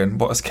this area and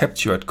what has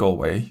kept you at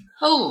Galway?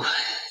 Oh,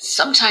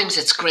 sometimes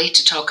it's great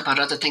to talk about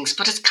other things,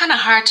 but it's kind of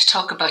hard to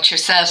talk about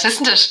yourself,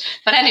 isn't it?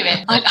 But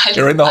anyway,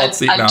 you're in the hot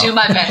seat now. I'll do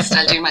my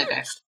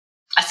best.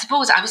 I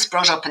suppose I was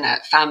brought up in a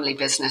family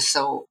business,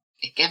 so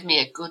it gave me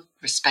a good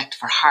respect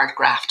for hard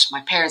graft.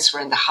 My parents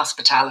were in the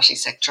hospitality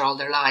sector all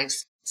their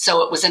lives,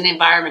 so it was an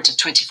environment of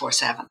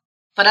 24/7.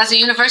 But as a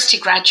university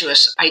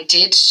graduate, I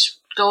did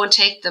go and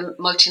take the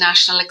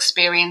multinational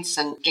experience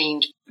and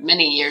gained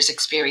many years'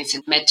 experience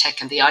in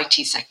medtech and the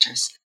IT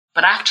sectors.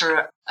 But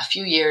after a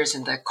few years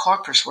in the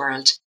corporate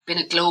world, being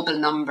a global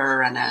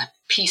number and a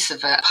piece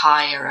of a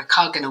pie or a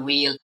cog in a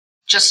wheel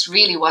just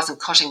really wasn't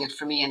cutting it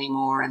for me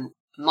anymore. And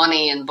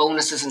money and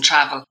bonuses and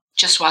travel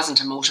just wasn't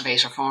a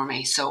motivator for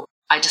me. So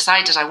I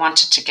decided I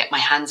wanted to get my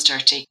hands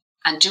dirty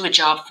and do a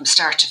job from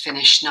start to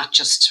finish, not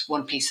just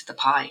one piece of the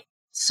pie.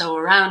 So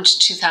around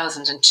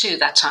 2002,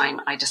 that time,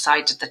 I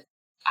decided that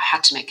I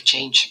had to make a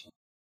change.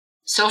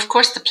 So of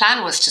course the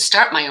plan was to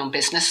start my own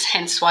business,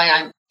 hence why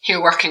I'm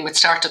here working with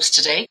startups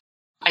today.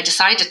 I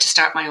decided to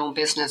start my own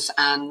business,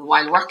 and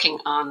while working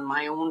on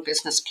my own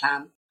business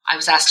plan, I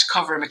was asked to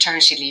cover a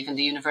maternity leave in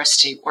the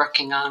university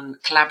working on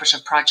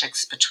collaborative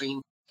projects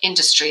between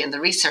industry and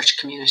the research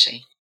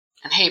community.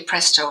 And hey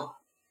presto,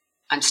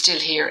 I'm still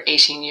here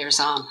 18 years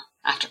on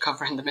after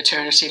covering the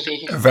maternity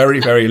leave. A very,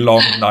 very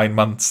long 9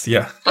 months,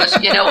 yeah. But,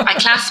 I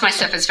class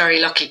myself as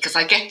very lucky because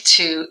I get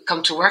to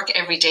come to work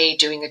every day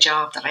doing a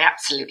job that I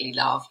absolutely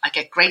love. I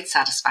get great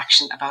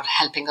satisfaction about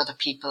helping other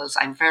people.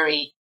 I'm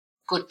very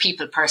good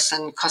people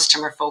person,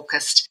 customer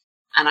focused,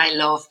 and I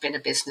love being a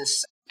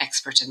business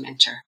expert and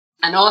mentor.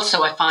 And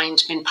also I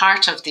find being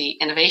part of the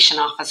innovation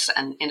office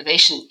and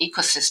innovation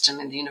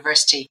ecosystem in the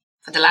university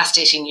for the last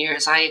 18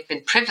 years, I've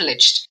been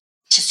privileged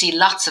to see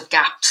lots of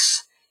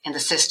gaps in the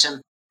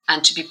system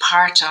and to be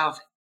part of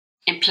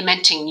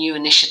implementing new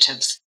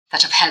initiatives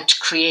that have helped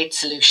create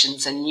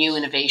solutions and new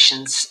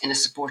innovations in a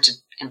supported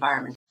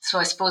environment. So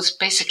I suppose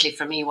basically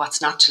for me,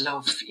 what's not to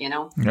love, Yeah.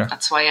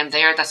 That's why I'm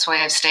there. That's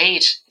why I've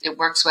stayed. It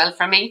works well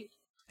for me.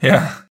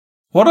 Yeah.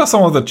 What are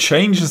some of the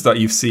changes that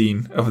you've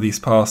seen over these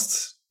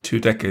past 2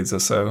 decades or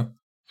so?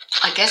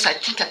 I guess I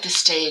think at this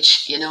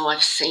stage,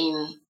 I've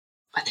seen,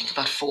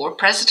 about 4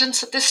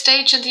 presidents at this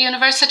stage in the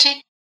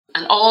university,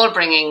 and all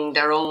bringing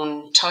their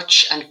own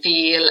touch and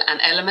feel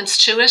and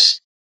elements to it.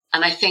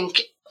 And I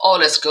think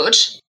all is good.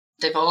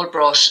 They've all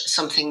brought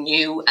something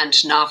new and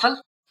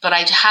novel. But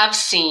I have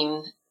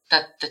seen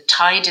that the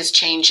tide is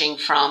changing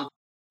from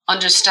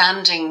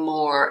understanding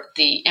more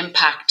the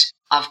impact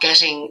of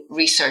getting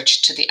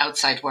research to the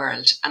outside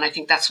world. And I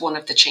think that's one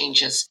of the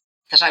changes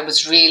that I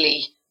was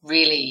really,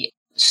 really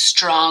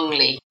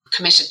strongly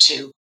committed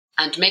to,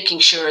 and making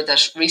sure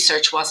that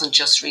research wasn't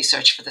just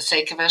research for the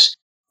sake of it,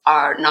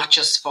 or not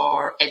just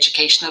for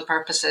educational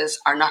purposes,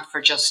 or not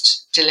for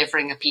just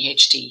delivering a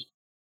PhD.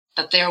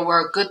 That there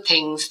were good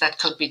things that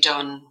could be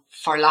done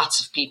for lots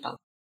of people.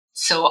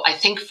 So I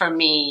think for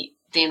me,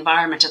 the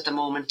environment at the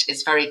moment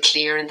is very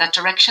clear in that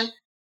direction.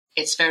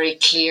 It's very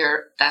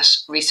clear that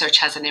research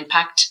has an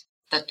impact,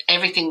 that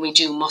everything we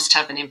do must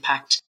have an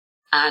impact.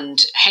 And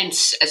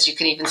hence, as you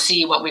can even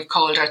see, what we've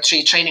called our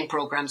 3 training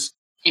programs: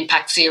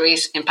 Impact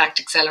Series, Impact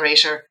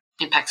Accelerator,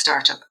 Impact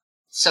Startup.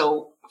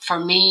 So for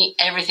me,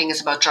 everything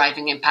is about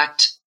driving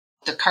impact.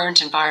 The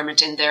current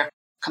environment in there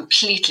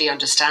completely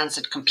understands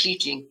it,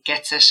 completely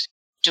gets it,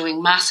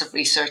 doing massive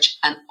research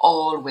and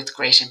all with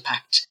great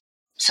impact.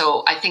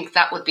 So I think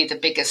that would be the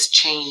biggest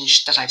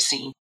change that I've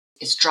seen,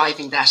 is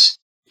driving that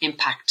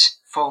impact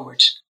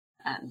forward.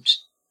 And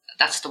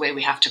that's the way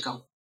we have to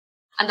go.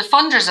 And the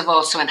funders have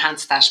also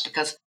enhanced that,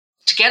 because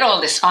to get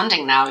all this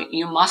funding now,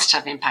 you must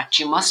have impact.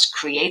 You must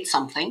create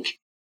something.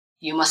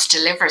 You must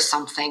deliver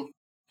something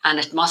and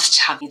it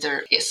must have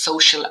either a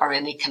social or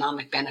an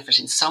economic benefit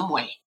in some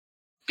way,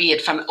 be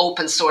it from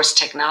open source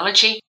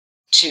technology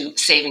to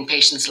saving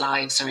patients'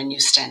 lives or a new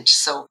stent.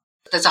 So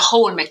there's a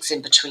whole mix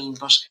in between,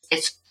 but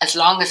it's as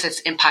long as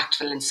it's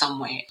impactful in some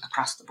way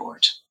across the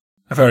board.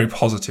 A very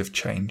positive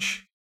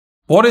change.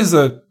 What is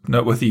a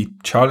noteworthy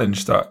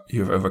challenge that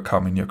you've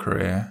overcome in your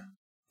career?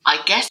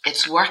 I guess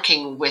it's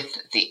working with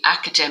the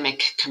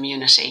academic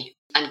community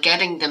and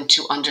getting them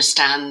to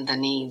understand the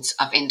needs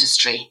of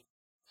industry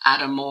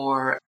at a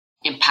more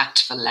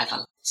impactful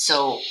level.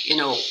 So,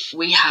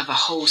 we have a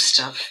host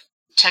of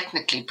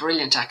technically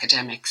brilliant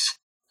academics,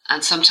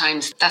 and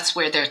sometimes that's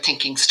where their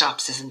thinking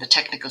stops, is in the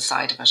technical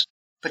side of it.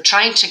 But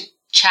trying to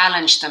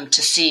challenge them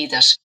to see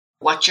that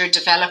what you're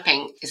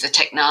developing is a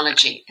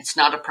technology. It's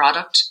not a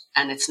product,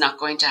 and it's not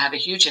going to have a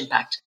huge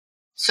impact.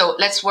 So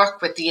let's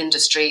work with the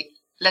industry.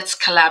 Let's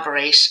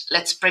collaborate.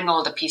 Let's bring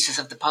all the pieces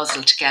of the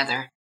puzzle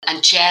together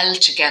and gel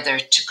together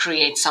to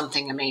create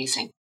something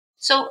amazing.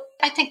 So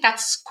I think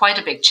that's quite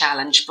a big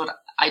challenge, but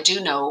I do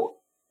know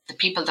the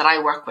people that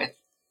I work with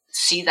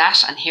see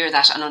that and hear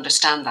that and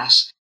understand that.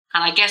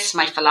 And I guess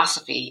my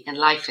philosophy in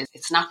life is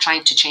it's not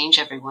trying to change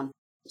everyone.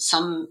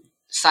 Some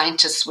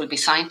scientists will be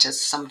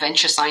scientists. Some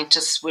venture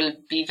scientists will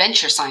be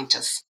venture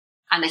scientists.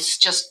 And it's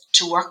just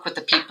to work with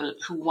the people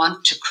who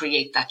want to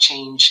create that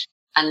change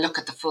and look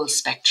at the full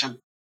spectrum,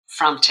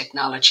 from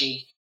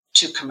technology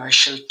to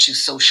commercial to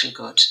social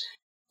good.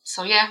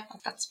 So yeah,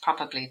 that's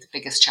probably the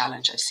biggest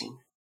challenge I've seen.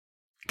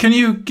 Can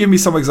you give me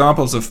some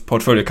examples of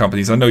portfolio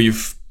companies? I know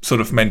you've sort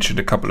of mentioned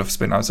a couple of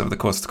spin-outs over the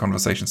course of the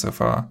conversation so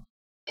far.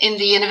 In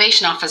the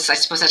innovation office, I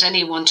suppose at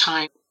any one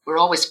time, we're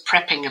always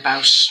prepping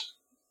about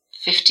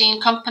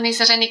 15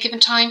 companies at any given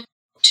time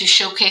to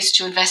showcase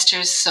to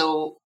investors.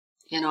 So,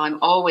 I'm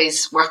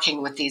always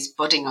working with these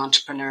budding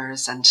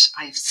entrepreneurs, and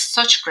I have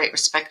such great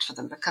respect for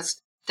them because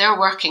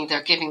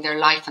they're giving their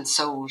life and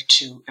soul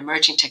to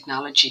emerging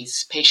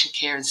technologies, patient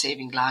care and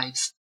saving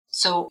lives.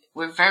 So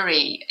we're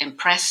very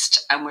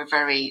impressed and we're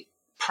very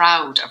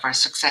proud of our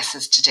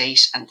successes to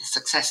date and the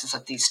successes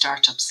of these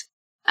startups.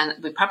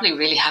 And we probably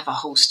really have a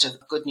host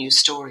of good news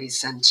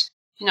stories. And,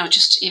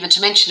 just even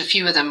to mention a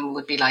few of them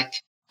would be like,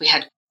 we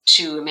had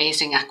 2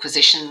 amazing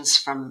acquisitions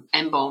from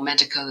Embo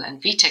Medical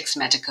and Vitex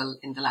Medical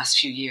in the last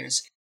few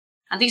years.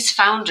 And these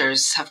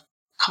founders have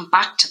come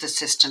back to the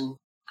system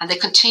and they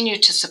continue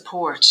to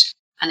support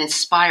and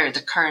inspire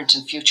the current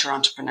and future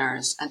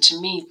entrepreneurs. And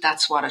to me,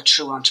 that's what a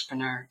true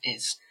entrepreneur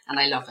is. And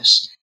I love it.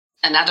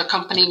 Another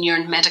company,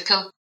 Neary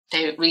Medical,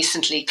 they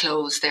recently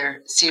closed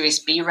their Series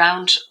B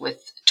round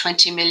with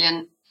 20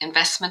 million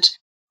investment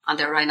on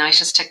their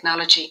rhinitis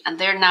technology. And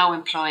they're now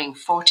employing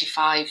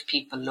 45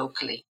 people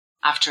locally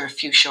after a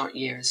few short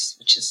years,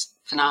 which is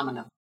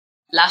phenomenal.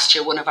 Last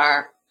year, one of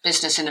our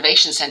Business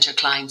Innovation Centre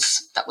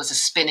clients that was a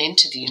spin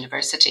into the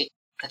university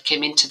that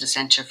came into the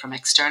centre from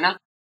external,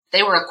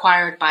 they were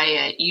acquired by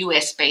a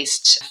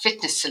US-based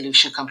fitness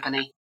solution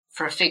company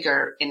for a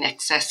figure in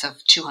excess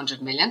of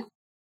 200 million.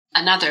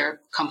 Another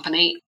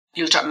company,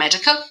 Blue Drop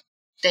Medical,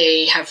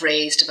 they have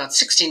raised about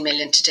 16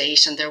 million to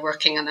date, and they're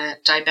working on a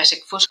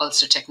diabetic foot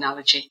ulcer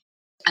technology.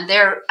 And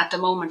they're at the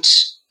moment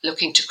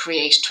looking to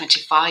create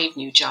 25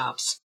 new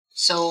jobs.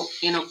 So,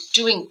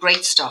 doing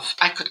great stuff.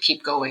 I could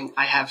keep going.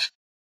 I have,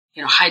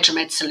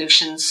 Hydromed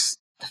Solutions.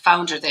 The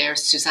founder there,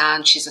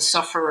 Suzanne, she's a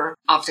sufferer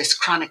of this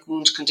chronic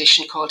wound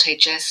condition called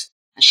HS.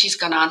 And she's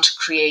gone on to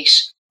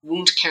create a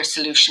wound care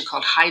solution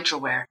called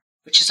Hydroware,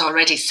 which is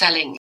already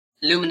selling.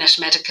 Luminet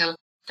Medical,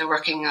 they're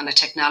working on a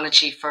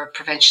technology for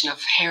prevention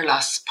of hair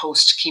loss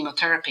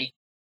post-chemotherapy.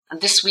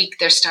 And this week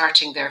they're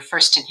starting their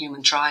first in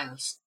human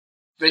trials.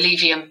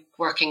 Relivium,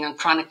 working on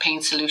chronic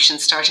pain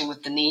solutions, starting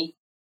with the knee.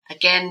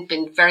 Again,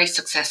 been very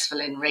successful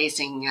in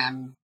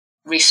raising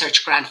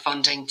research grant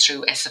funding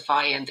through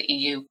SFI and the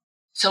EU.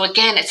 So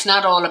again, it's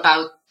not all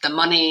about the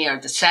money or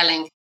the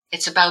selling.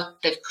 It's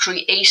about they've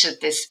created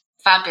this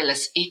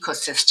fabulous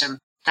ecosystem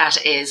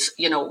that is,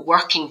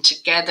 working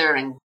together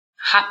and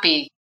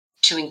happy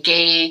to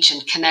engage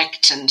and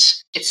connect. And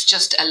it's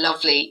just a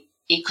lovely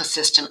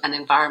ecosystem and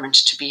environment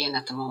to be in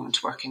at the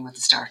moment, working with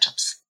the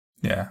startups.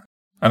 Yeah.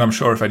 And I'm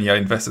sure if any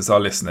investors are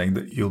listening,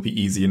 that you'll be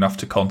easy enough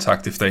to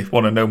contact if they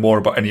want to know more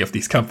about any of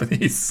these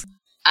companies.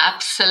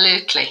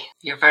 Absolutely.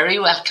 You're very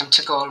welcome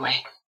to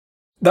Galway.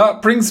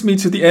 That brings me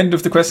to the end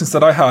of the questions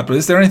that I had. But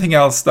is there anything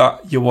else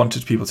that you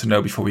wanted people to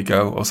know before we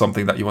go, or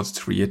something that you wanted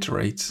to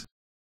reiterate?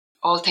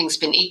 All things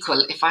being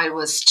equal, if I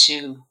was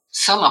to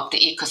sum up the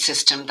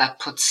ecosystem that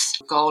puts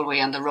Galway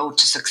on the road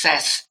to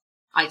success,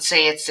 I'd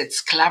say it's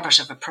its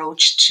collaborative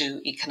approach to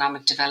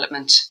economic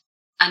development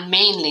and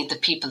mainly the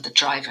people that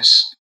drive it.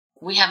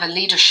 We have a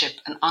leadership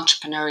and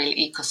entrepreneurial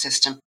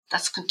ecosystem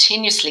that's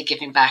continuously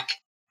giving back,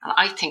 and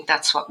I think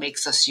that's what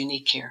makes us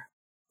unique here.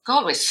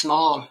 Galway's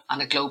small on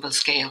a global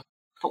scale,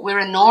 but we're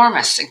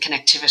enormous in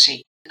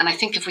connectivity. And I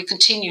think if we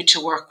continue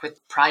to work with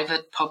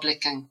private,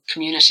 public and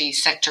community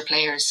sector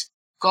players,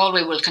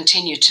 Galway will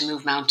continue to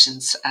move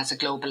mountains as a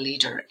global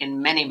leader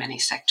in many, many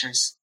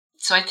sectors.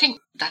 So I think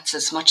that's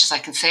as much as I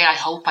can say. I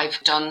hope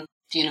I've done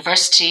the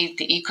university,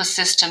 the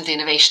ecosystem, the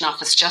Innovation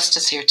Office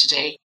Justice here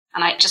today.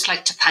 And I'd just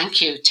like to thank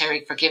you,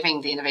 Terry, for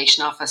giving the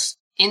Innovation Office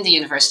in the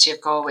University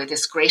of Galway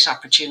this great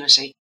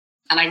opportunity.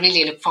 And I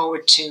really look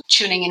forward to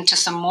tuning into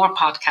some more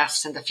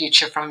podcasts in the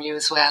future from you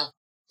as well.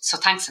 So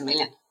thanks a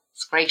million.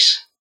 It's great.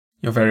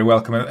 You're very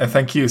welcome. And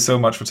thank you so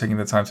much for taking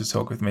the time to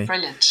talk with me.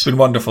 Brilliant. It's been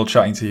wonderful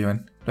chatting to you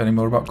and learning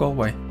more about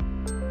Galway.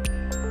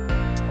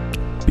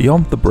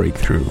 Beyond the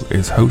Breakthrough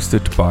is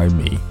hosted by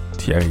me,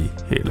 Thierry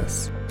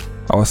Heles.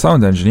 Our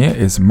sound engineer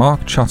is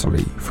Mark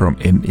Chatterley from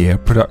In-Ear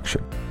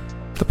Production.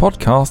 The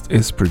podcast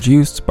is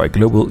produced by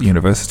Global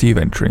University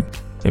Venturing,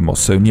 a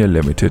Mawsonia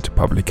Limited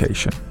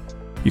publication.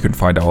 You can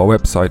find our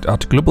website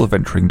at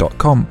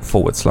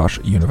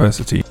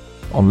globalventuring.com/university,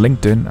 on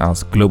LinkedIn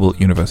as Global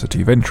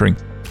University Venturing,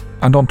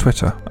 and on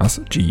Twitter as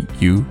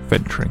GU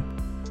Venturing.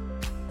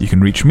 You can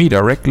reach me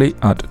directly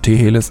at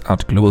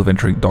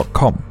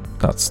theheles@globalventuring.com.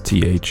 That's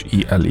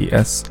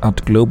THELES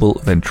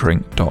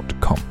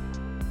 @globalventuring.com.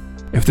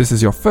 If this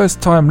is your first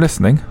time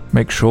listening,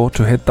 make sure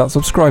to hit that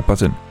subscribe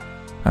button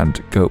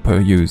and go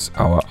peruse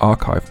our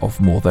archive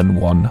of more than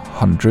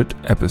 100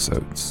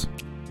 episodes.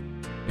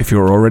 If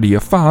you're already a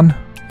fan,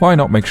 why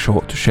not make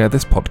sure to share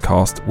this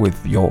podcast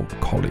with your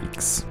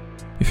colleagues?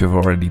 If you've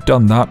already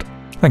done that,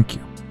 thank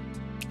you.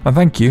 And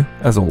thank you,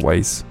 as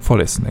always, for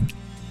listening.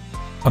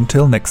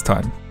 Until next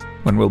time,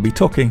 when we'll be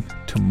talking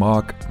to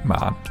Mark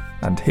Mann.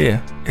 And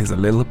here is a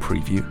little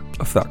preview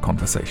of that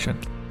conversation.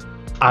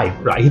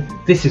 Right,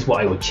 this is what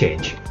I would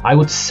change. I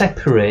would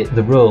separate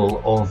the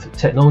role of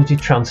technology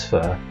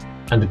transfer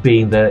and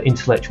being the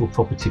intellectual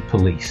property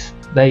police.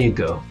 There you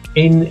go.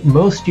 In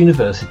most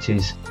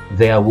universities,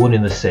 they are one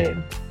and the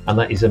same, and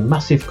that is a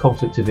massive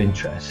conflict of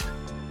interest,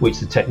 which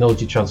the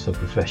technology transfer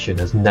profession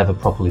has never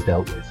properly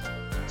dealt with.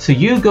 So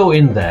you go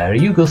in there,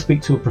 you go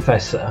speak to a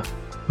professor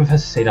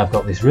saying, I've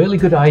got this really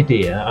good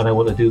idea, and I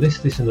want to do this,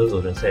 this, and the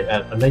other,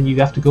 and then you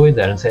have to go in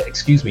there and say,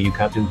 excuse me, you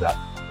can't do that.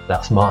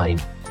 That's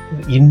mine.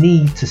 You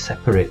need to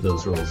separate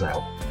those roles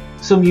out.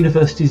 Some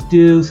universities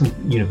do, some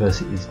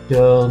universities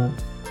don't.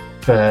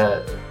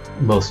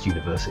 Most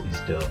universities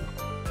don't.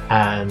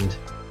 And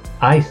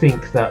I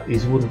think that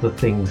is one of the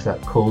things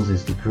that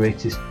causes the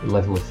greatest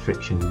level of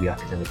friction with the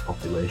academic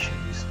population,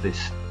 is this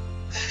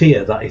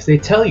fear that if they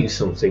tell you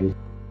something,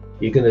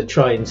 you're going to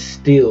try and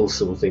steal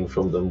something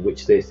from them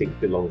which they think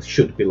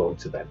should belong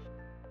to them.